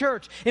against my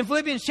church. In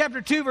Philippians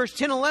chapter 2, verse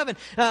 10, 11,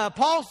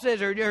 Paul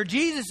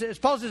says,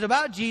 Paul says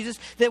about Jesus,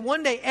 that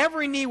one day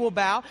every knee will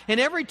bow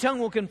and every tongue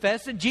will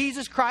confess that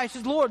Jesus Christ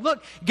is Lord.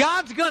 Look,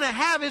 God's going to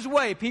have His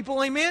way,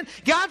 people, amen?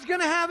 God's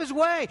going to have His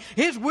way.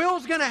 His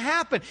will's going to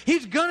happen.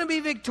 He's going to be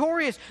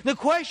victorious. The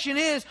question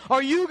is,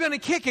 are you going to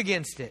kick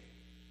against it?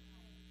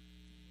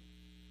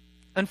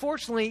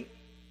 Unfortunately,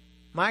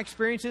 my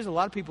experience is a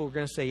lot of people are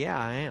going to say, yeah,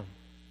 I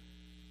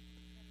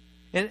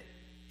am.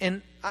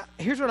 And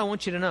here's what I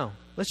want you to know.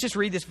 Let's just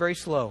read this very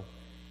slow.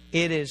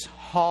 It is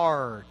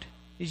hard.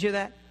 Did you hear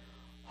that?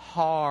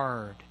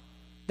 Hard.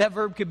 That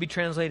verb could be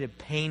translated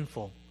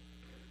painful.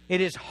 It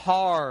is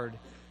hard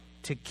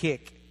to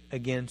kick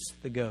against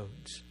the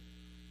goads.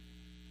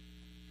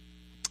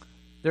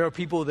 There are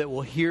people that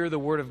will hear the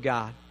Word of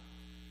God.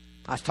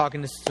 I was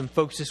talking to some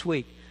folks this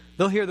week.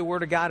 They'll hear the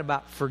Word of God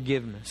about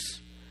forgiveness.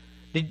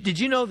 Did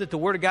you know that the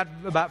Word of God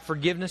about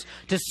forgiveness,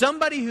 to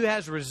somebody who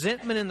has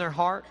resentment in their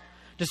heart,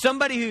 to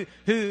somebody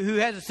who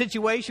has a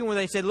situation where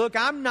they said, look,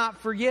 I'm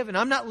not forgiven.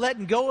 I'm not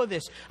letting go of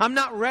this. I'm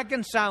not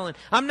reconciling.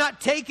 I'm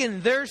not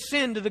taking their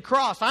sin to the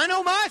cross. I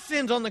know my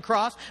sin's on the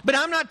cross, but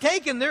I'm not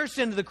taking their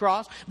sin to the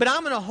cross. But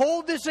I'm going to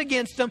hold this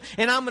against them,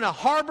 and I'm going to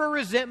harbor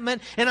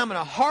resentment, and I'm going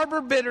to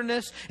harbor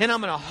bitterness, and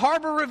I'm going to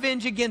harbor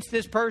revenge against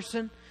this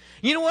person.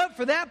 You know what?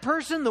 For that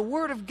person, the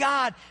Word of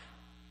God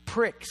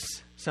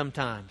pricks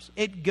sometimes.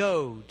 It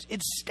goads.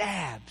 It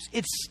stabs.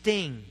 It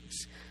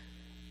stings.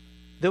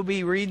 They'll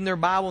be reading their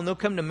Bible and they'll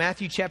come to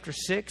Matthew chapter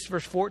 6,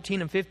 verse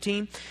 14 and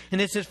 15. And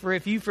it says, for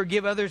if you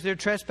forgive others their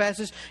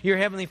trespasses, your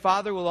heavenly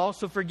Father will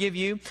also forgive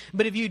you.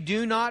 But if you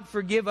do not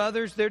forgive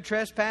others their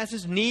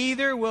trespasses,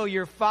 neither will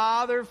your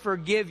Father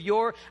forgive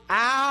your...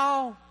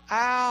 Ow!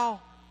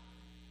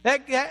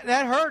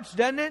 That hurts,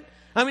 doesn't it?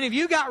 I mean, if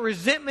you got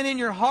resentment in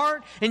your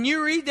heart and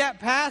you read that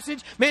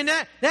passage, man,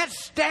 that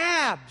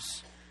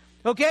stabs.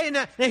 Okay,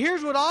 now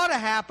here's what ought to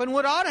happen.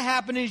 What ought to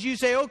happen is you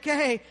say,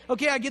 okay,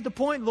 I get the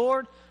point,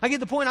 Lord. I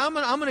get the point. I'm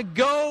going to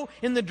go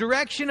in the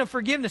direction of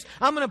forgiveness.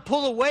 I'm going to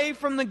pull away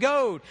from the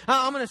goad.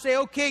 I'm going to say,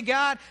 okay,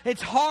 God,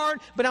 it's hard,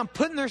 but I'm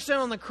putting their sin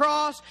on the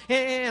cross,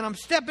 and I'm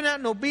stepping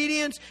out in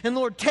obedience. And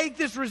Lord, take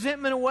this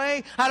resentment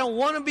away. I don't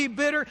want to be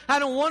bitter. I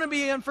don't want to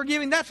be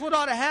unforgiving. That's what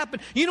ought to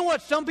happen. You know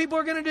what some people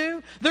are going to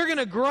do? They're going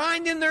to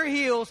grind in their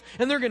heels,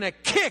 and they're going to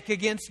kick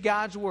against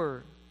God's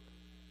Word.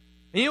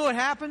 And you know what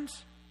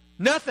happens?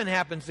 Nothing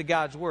happens to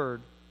God's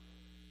Word,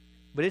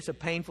 but it's a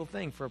painful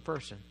thing for a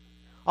person.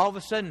 All of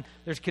a sudden,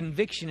 there's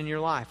conviction in your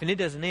life, and it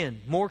doesn't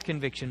end. More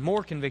conviction.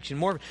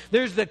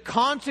 There's the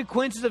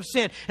consequences of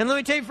sin. And let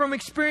me tell you from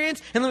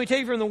experience, and let me tell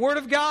you from the Word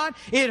of God,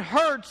 it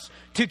hurts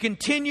to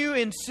continue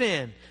in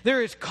sin.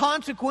 There is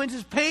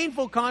consequences,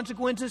 painful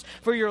consequences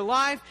for your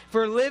life,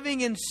 for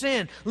living in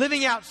sin.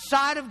 Living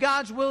outside of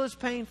God's will is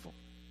painful.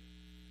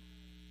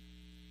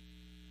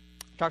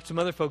 I talked to some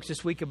other folks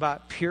this week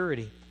about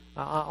purity.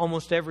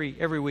 Almost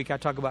every week I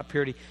talk about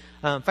purity.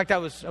 In fact, I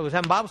was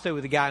having Bible study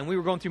with a guy, and we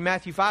were going through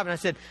Matthew 5,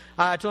 and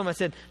I told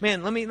him,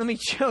 man, let me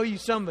show you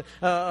some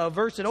a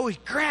verse that always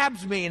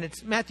grabs me, and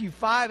it's Matthew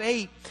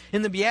 5:8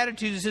 in the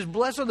Beatitudes. It says,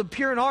 "Blessed are the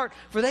pure in heart,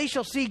 for they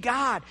shall see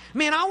God."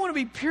 Man, I want to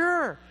be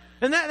pure.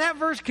 And that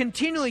verse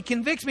continually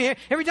convicts me.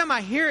 Every time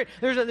I hear it,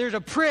 there's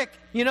a prick.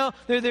 You know,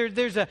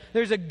 there's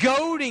a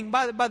goading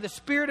by the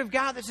Spirit of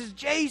God that says,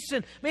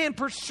 Jason, man,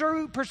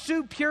 pursue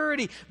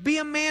purity. Be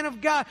a man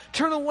of God.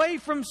 Turn away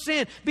from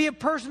sin. Be a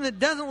person that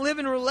doesn't live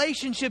in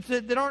relationships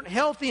that aren't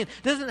healthy and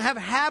doesn't have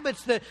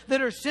habits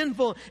that are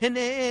sinful. And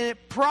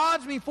it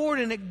prods me forward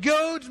and it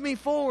goads me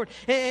forward.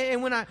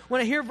 And when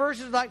I hear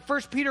verses like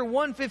 1 Peter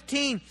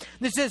 1:15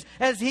 that says,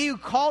 as He who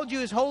called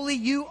you is holy,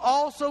 you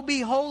also be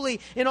holy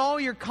in all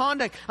your conduct.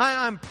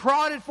 I'm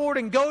prodded forward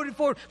and goaded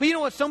forward. But you know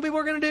what some people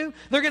are going to do?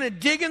 They're going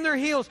to dig in their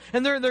heels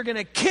and they're going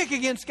to kick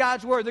against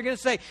God's Word. They're going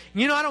to say,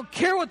 you know, I don't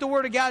care what the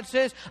Word of God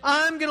says.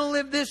 I'm going to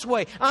live this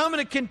way. I'm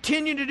going to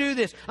continue to do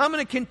this. I'm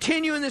going to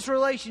continue in this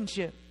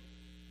relationship.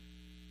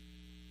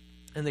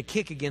 And they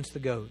kick against the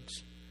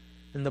goads.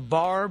 And the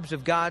barbs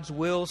of God's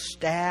will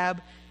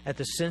stab at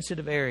the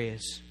sensitive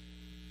areas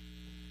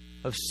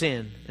of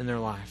sin in their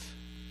life.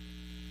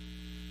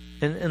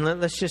 And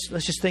let's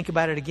just think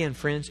about it again,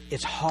 friends.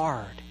 It's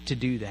hard to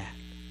do that.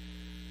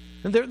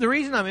 And the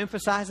reason I'm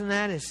emphasizing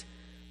that is,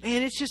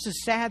 man, it's just a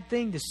sad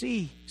thing to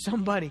see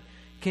somebody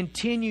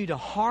continue to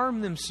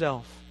harm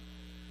themselves.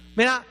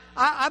 Man,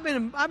 I've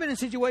been in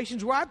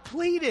situations where I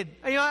pleaded.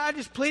 I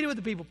just pleaded with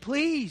the people,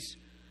 please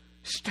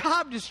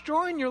stop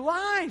destroying your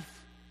life.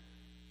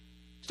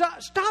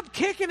 Stop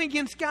kicking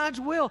against God's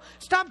will.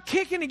 Stop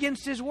kicking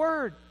against His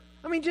Word.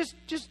 I mean,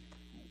 just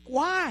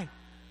why?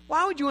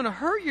 Why would you want to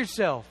hurt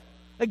yourself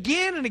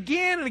again and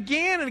again and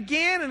again and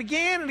again and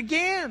again and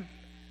again?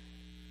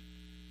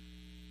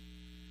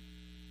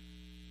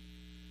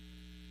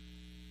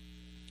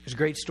 There's a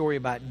great story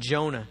about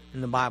Jonah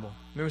in the Bible.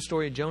 Remember the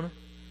story of Jonah?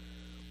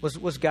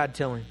 What's God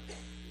telling him?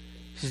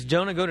 He says,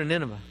 Jonah, go to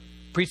Nineveh.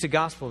 Preach the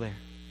gospel there.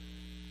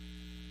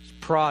 He's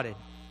prodded.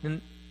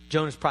 And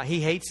Jonah's prodded. He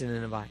hates the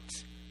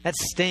Ninevites. That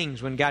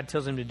stings when God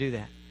tells him to do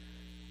that.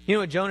 You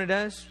know what Jonah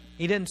does?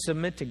 He doesn't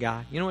submit to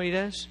God. You know what he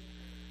does?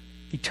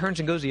 He turns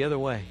and goes the other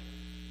way.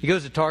 He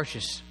goes to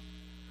Tarshish.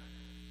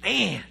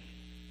 Man,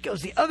 he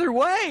goes the other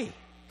way.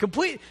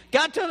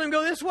 God tells him to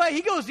go this way.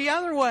 He goes the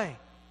other way.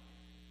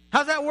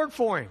 How's that work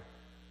for him?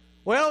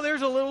 Well,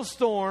 there's a little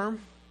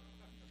storm.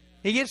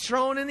 He gets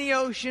thrown in the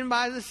ocean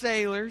by the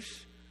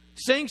sailors.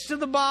 Sinks to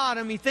the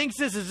bottom. He thinks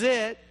this is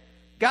it.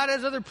 God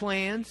has other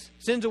plans.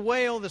 Sends a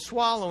whale to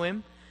swallow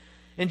him.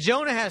 And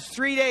Jonah has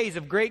 3 days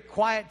of great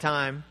quiet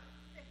time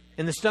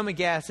in the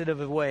stomach acid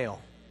of a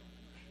whale.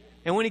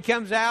 And when he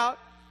comes out,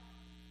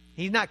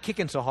 he's not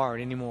kicking so hard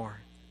anymore.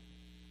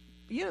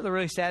 You know the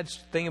really sad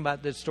thing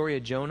about the story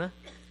of Jonah?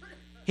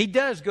 He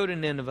does go to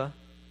Nineveh.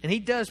 And he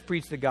does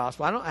preach the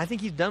gospel. I think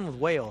he's done with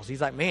whales.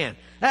 He's like, man,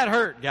 that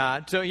hurt,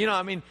 God. So,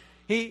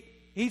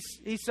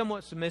 he's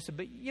somewhat submissive.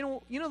 But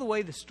you know the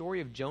way the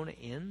story of Jonah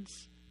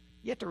ends?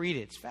 You have to read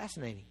it. It's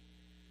fascinating.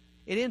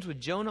 It ends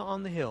with Jonah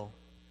on the hill,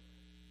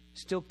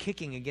 still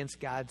kicking against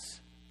God's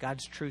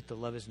truth to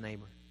love his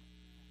neighbor.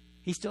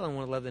 He still doesn't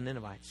want to love the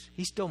Ninevites.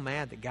 He's still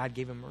mad that God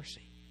gave him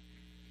mercy.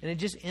 And it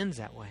just ends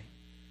that way.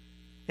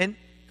 And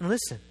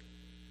listen,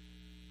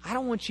 I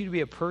don't want you to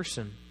be a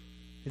person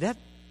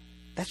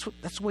that's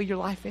the way your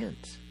life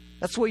ends.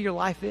 That's the way your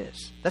life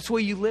is. That's the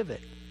way you live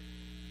it.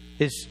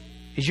 Is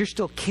you're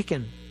still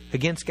kicking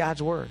against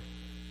God's word,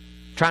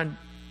 trying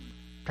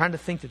to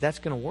think that that's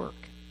going to work.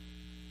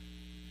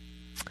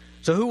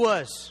 So who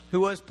was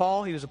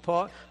Paul? He was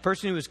a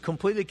person who was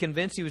completely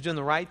convinced he was doing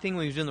the right thing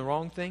when he was doing the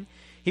wrong thing.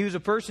 He was a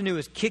person who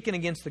was kicking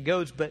against the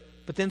goads, but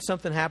then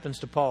something happens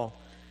to Paul.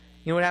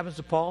 You know what happens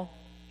to Paul?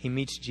 He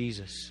meets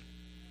Jesus.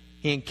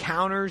 He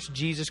encounters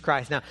Jesus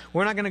Christ. Now,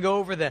 we're not going to go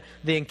over the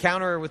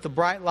encounter with the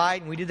bright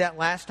light, and we did that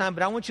last time,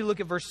 but I want you to look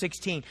at verse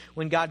 16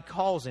 when God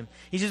calls him.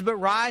 He says, but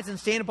rise and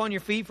stand upon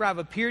your feet, for I have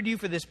appeared to you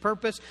for this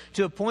purpose,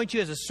 to appoint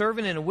you as a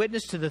servant and a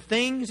witness to the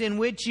things in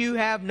which you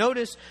have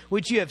noticed,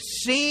 which you have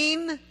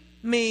seen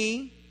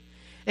me,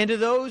 and to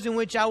those in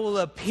which I will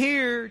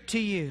appear to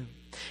you.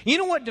 You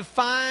know what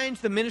defines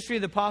the ministry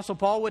of the Apostle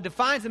Paul? What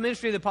defines the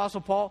ministry of the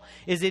Apostle Paul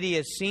is that he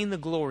has seen the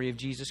glory of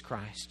Jesus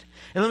Christ.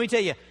 And let me tell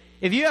you,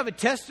 if you have a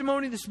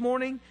testimony this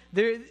morning,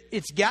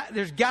 there's got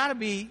to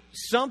be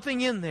something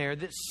in there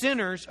that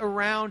centers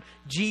around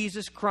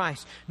Jesus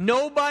Christ.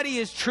 Nobody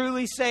is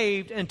truly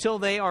saved until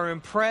they are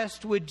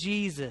impressed with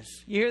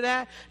Jesus. You hear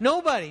that?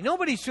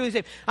 Nobody's truly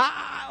saved.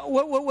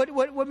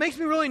 What makes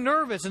me really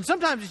nervous, and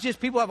sometimes it's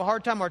just people have a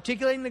hard time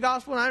articulating the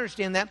gospel, and I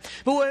understand that.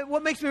 But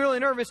what makes me really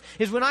nervous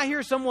is when I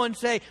hear someone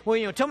say,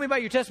 well, tell me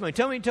about your testimony.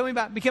 Tell me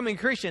about becoming a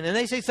Christian. And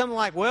they say something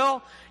like,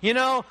 well,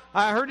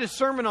 I heard this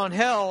sermon on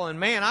hell, and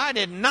man, I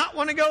did not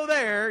want to go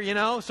there,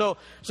 so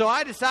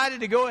I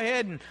decided to go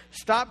ahead and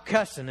stop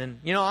cussing, and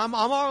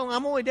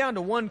I'm only down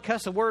to one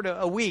cuss a word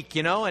a week,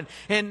 and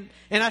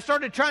I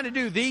started trying to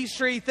do these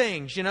three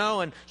things,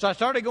 and so I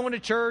started going to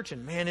church,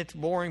 and man, it's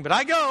boring, but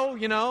I go,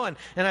 and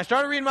I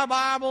started reading my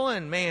Bible,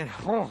 and man,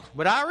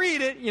 but I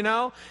read it,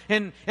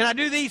 and I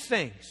do these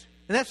things,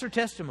 and that's their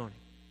testimony.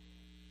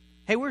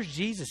 Hey, where's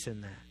Jesus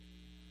in that?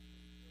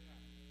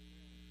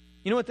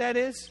 You know what that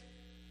is?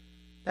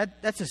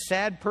 That's a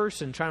sad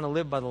person trying to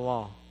live by the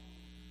law.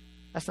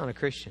 That's not a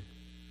Christian.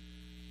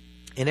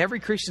 In every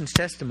Christian's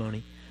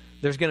testimony,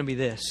 there's going to be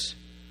this.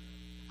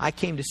 I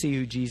came to see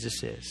who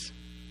Jesus is.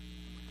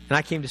 And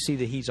I came to see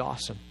that He's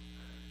awesome.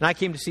 And I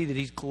came to see that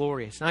He's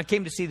glorious. And I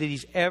came to see that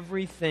He's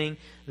everything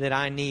that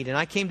I need. And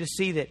I came to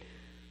see that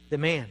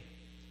man,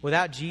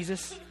 without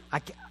Jesus, I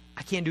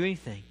can't do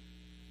anything.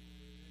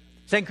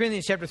 2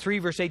 Corinthians chapter 3,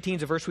 verse 18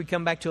 is a verse we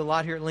come back to a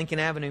lot here at Lincoln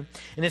Avenue.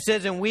 And it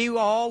says, and we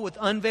all with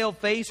unveiled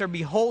face are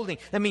beholding,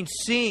 that means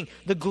seeing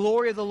the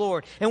glory of the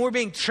Lord. And we're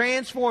being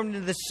transformed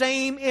into the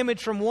same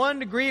image from one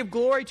degree of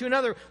glory to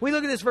another. We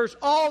look at this verse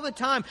all the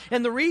time.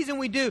 And the reason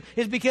we do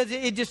is because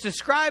it just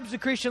describes the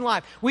Christian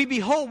life. We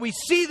behold, we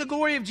see the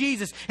glory of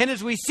Jesus. And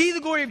as we see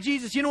the glory of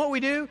Jesus, you know what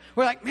we do?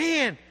 We're like,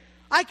 man,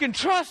 I can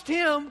trust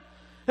Him.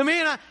 And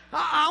man,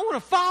 I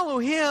want to follow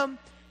Him.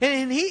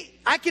 And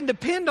I can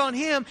depend on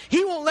Him.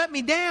 He won't let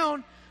me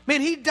down.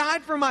 Man, He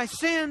died for my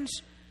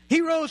sins. He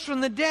rose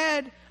from the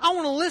dead. I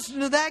want to listen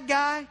to that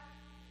guy.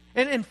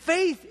 And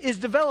faith is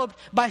developed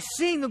by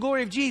seeing the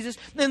glory of Jesus.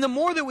 And the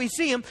more that we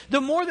see Him, the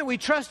more that we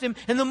trust Him,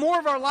 and the more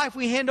of our life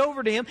we hand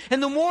over to Him,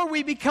 and the more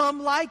we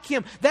become like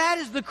Him. That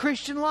is the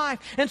Christian life.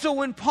 And so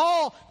when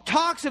Paul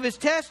talks of his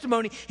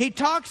testimony, he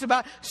talks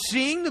about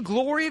seeing the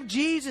glory of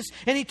Jesus.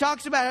 And he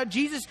talks about how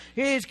Jesus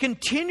is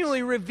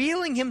continually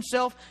revealing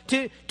Himself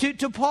to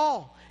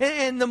Paul.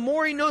 And the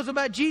more he knows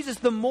about Jesus,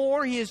 the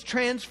more he is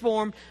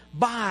transformed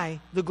by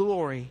the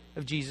glory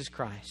of Jesus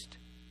Christ.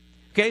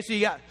 Okay, so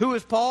you got, who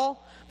is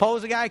Paul? Paul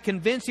was a guy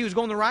convinced he was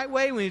going the right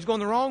way when he was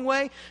going the wrong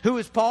way. Who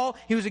was Paul?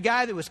 He was a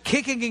guy that was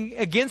kicking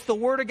against the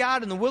Word of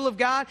God and the will of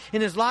God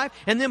in his life.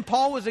 And then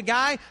Paul was a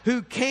guy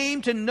who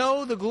came to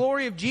know the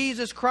glory of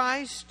Jesus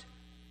Christ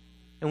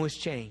and was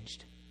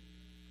changed.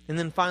 And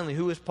then finally,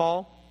 who was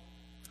Paul?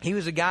 He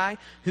was a guy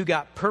who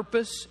got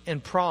purpose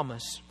and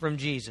promise from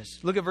Jesus.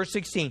 Look at verse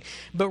 16.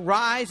 But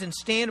rise and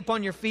stand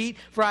upon your feet,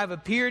 for I have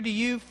appeared to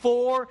you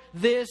for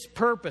this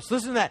purpose.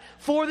 Listen to that.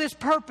 For this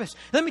purpose.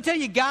 Let me tell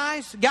you,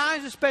 guys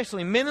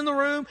especially, men in the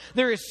room,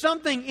 there is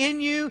something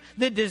in you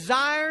that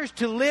desires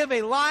to live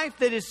a life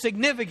that is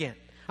significant.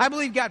 I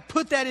believe God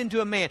put that into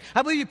a man.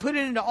 I believe He put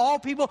it into all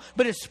people,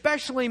 but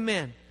especially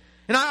men.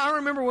 And I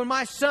remember when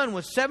my son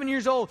was 7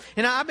 years old,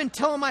 and I've been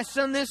telling my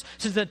son this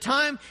since the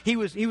time he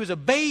was a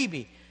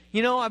baby.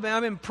 You know, I've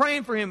been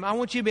praying for him. I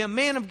want you to be a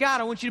man of God.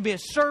 I want you to be a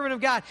servant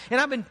of God. And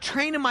I've been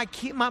training my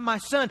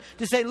son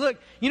to say, look,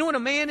 you know what a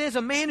man is?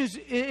 A man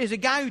is a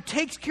guy who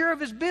takes care of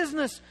his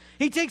business.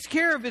 He takes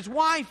care of his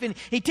wife, and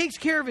he takes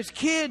care of his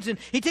kids, and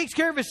he takes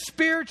care of his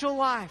spiritual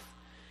life.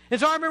 And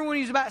so I remember when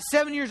he was about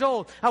 7 years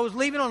old, I was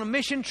leaving on a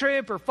mission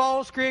trip or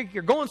Falls Creek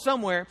or going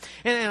somewhere.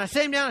 And I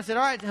sat him down and I said,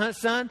 all right,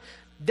 son,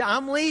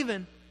 I'm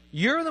leaving.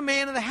 You're the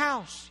man of the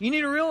house. You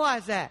need to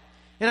realize that.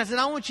 And I said,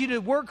 I want you to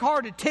work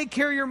hard to take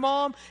care of your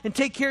mom and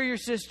take care of your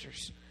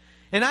sisters.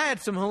 And I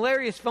had some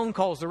hilarious phone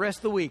calls the rest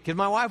of the week. Because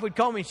my wife would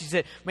call me and she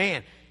said,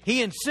 man,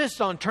 he insists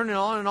on turning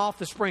on and off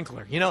the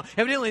sprinkler. You know,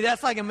 evidently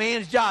that's like a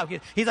man's job.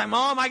 He's like,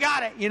 Mom, I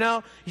got it. You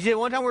know, he said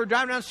one time we were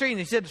driving down the street and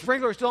he said the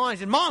sprinkler was still on. He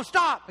said, Mom,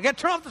 stop. I got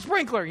to turn off the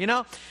sprinkler, you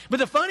know. But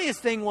the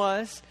funniest thing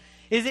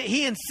is that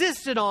he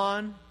insisted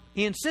on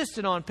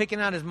picking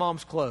out his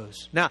mom's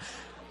clothes. Now,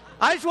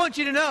 I just want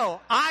you to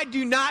know, I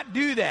do not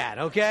do that,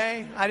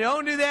 okay? I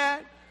don't do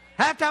that.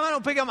 Half the time I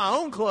don't pick up my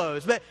own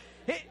clothes. But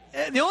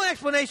the only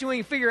explanation we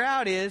can figure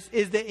out is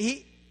that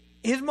he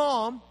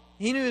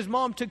knew his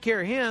mom took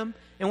care of him.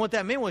 And what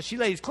that meant was she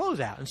laid his clothes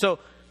out. And so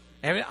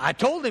I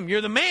told him,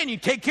 you're the man, you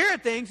take care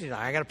of things. He's like,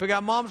 I got to pick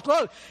out mom's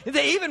clothes. And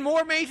the even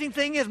more amazing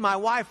thing is my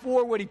wife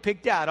wore what he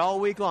picked out all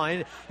week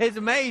long. It's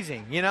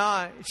amazing. You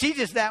know, she's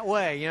just that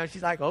way. You know,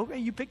 she's like, okay,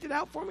 you picked it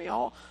out for me.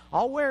 I'll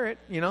wear it.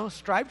 You know,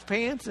 striped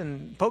pants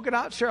and polka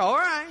dot shirt. All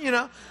right, you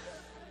know.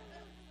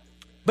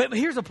 But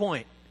here's the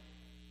point.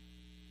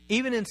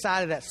 Even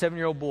inside of that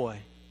 7-year-old boy,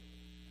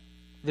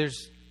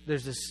 there's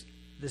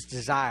this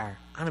desire.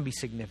 I want to be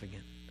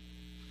significant.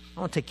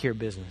 I want to take care of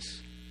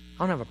business.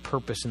 I want to have a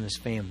purpose in this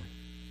family.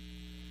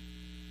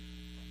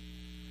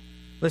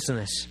 Listen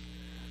to this.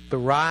 But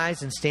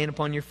rise and stand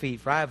upon your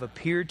feet, for I have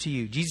appeared to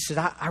you. Jesus says,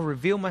 I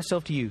reveal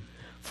myself to you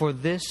for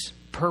this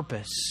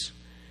purpose.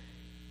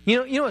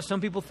 You know what some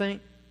people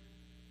think?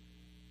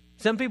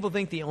 Some people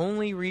think the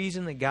only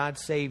reason that God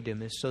saved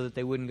him is so that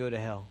they wouldn't go to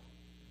hell.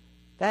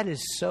 That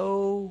is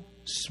so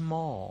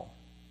small.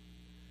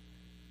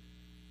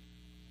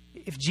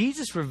 If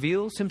Jesus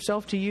reveals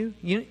Himself to you,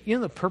 you know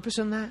the purpose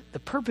in that? The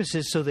purpose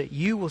is so that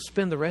you will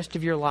spend the rest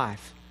of your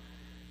life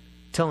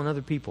telling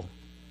other people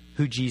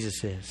who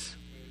Jesus is.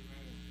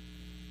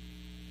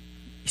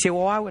 You say,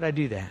 well, why would I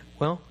do that?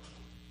 Well,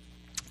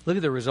 look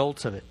at the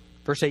results of it.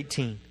 Verse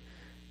 18.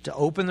 To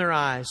open their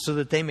eyes so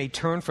that they may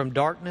turn from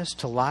darkness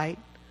to light,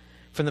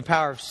 from the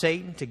power of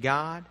Satan to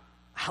God.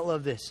 I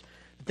love this.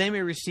 That they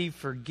may receive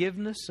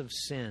forgiveness of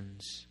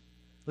sins.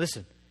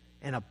 Listen,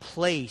 and a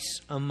place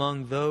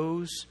among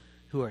those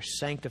who are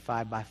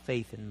sanctified by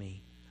faith in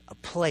me. A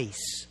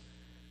place.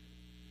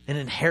 An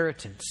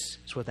inheritance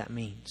is what that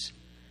means.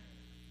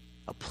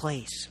 A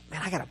place.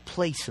 Man, I got a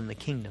place in the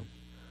kingdom.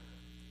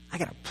 I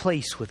got a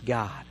place with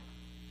God.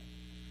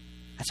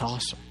 That's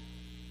awesome.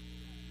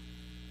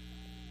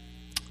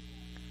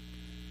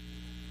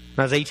 When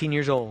I was 18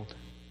 years old,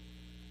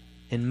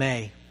 in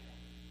May,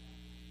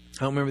 I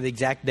don't remember the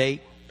exact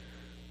date.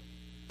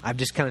 I've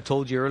just kind of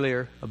told you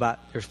earlier about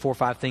there's 4 or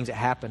 5 things that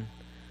happened.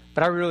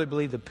 But I really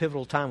believe the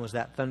pivotal time was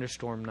that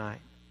thunderstorm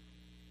night.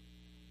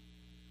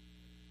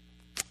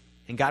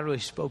 And God really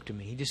spoke to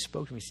me. He just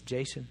spoke to me. He said,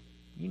 Jason,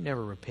 you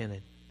never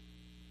repented.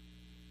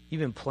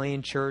 You've been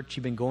playing church.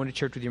 You've been going to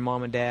church with your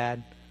mom and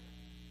dad.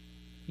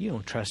 You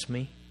don't trust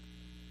me.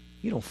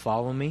 You don't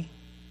follow me.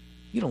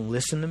 You don't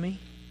listen to me.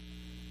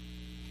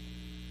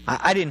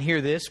 I didn't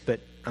hear this, but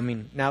I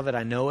mean, now that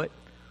I know it,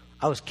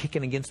 I was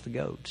kicking against the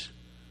goads.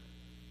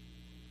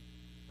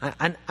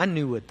 I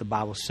knew what the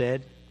Bible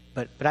said,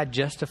 but I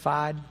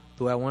justified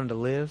the way I wanted to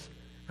live.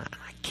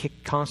 I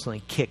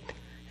constantly kicked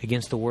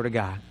against the Word of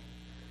God.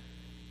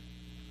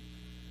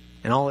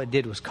 And all it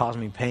did was cause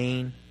me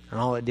pain. And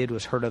all it did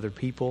was hurt other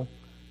people.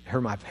 It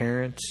hurt my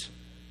parents.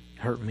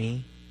 It hurt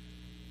me.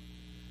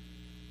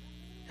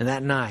 And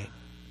that night,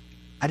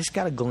 I just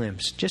got a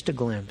glimpse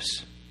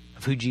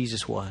of who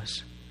Jesus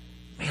was.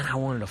 Man, I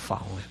wanted to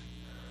follow Him.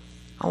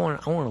 I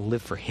wanted to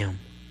live for Him.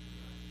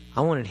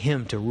 I wanted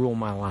Him to rule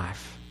my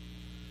life.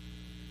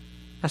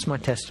 That's my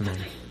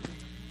testimony.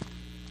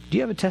 Do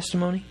you have a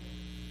testimony? Do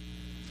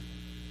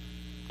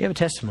you have a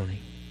testimony?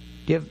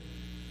 Do you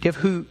have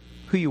who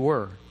you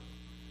were?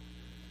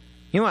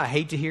 You know what I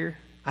hate to hear?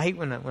 I hate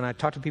when I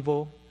talk to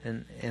people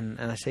and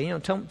I say,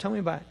 tell me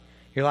about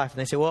your life. And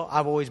they say, well,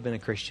 I've always been a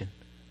Christian.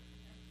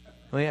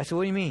 I said,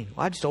 what do you mean?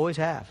 Well, I just always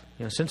have,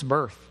 since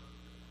birth.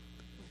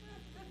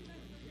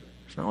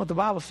 It's not what the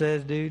Bible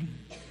says, dude.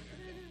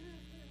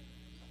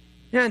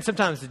 Yeah, and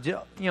sometimes,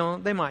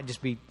 they might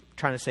just be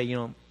trying to say,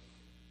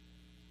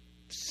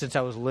 since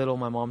I was little,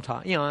 my mom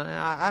taught.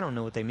 I don't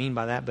know what they mean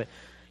by that, but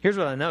here's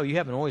what I know. You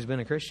haven't always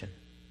been a Christian.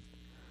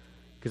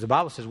 Because the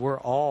Bible says we're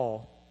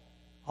all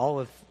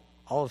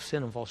of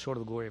sin and fall short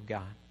of the glory of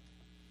God.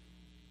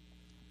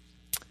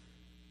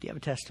 Do you have a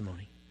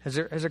testimony? Has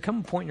there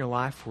come a point in your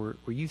life where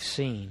you've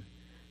seen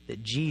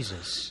that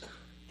Jesus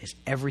is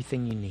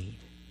everything you need?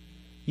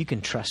 You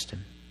can trust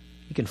Him.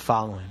 You can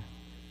follow Him.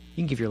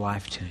 You can give your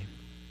life to Him.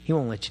 He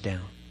won't let you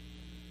down.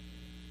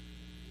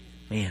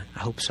 Man, I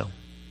hope so.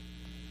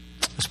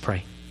 Let's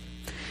pray.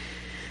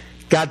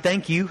 God,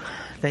 thank you.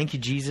 Thank you,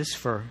 Jesus,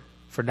 for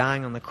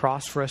dying on the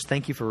cross for us.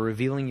 Thank you for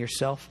revealing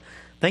yourself.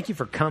 Thank you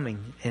for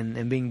coming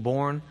and being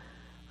born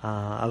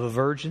of a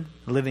virgin,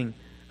 living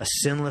a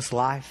sinless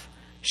life,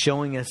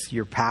 showing us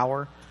your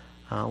power.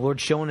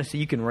 Lord, showing us that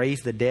you can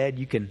raise the dead.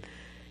 You can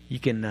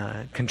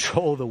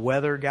control the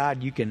weather,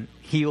 God. You can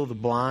heal the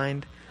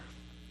blind.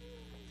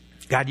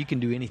 God, you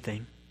can do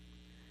anything.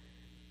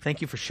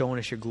 Thank you for showing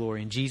us your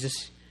glory. And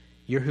Jesus,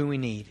 you're who we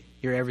need.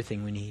 You're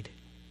everything we need.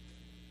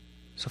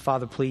 So,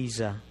 Father,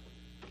 please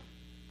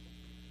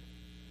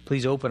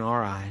open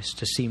our eyes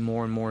to see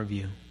more and more of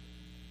you.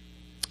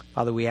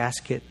 Father, we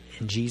ask it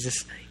in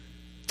Jesus' name.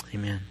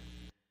 Amen.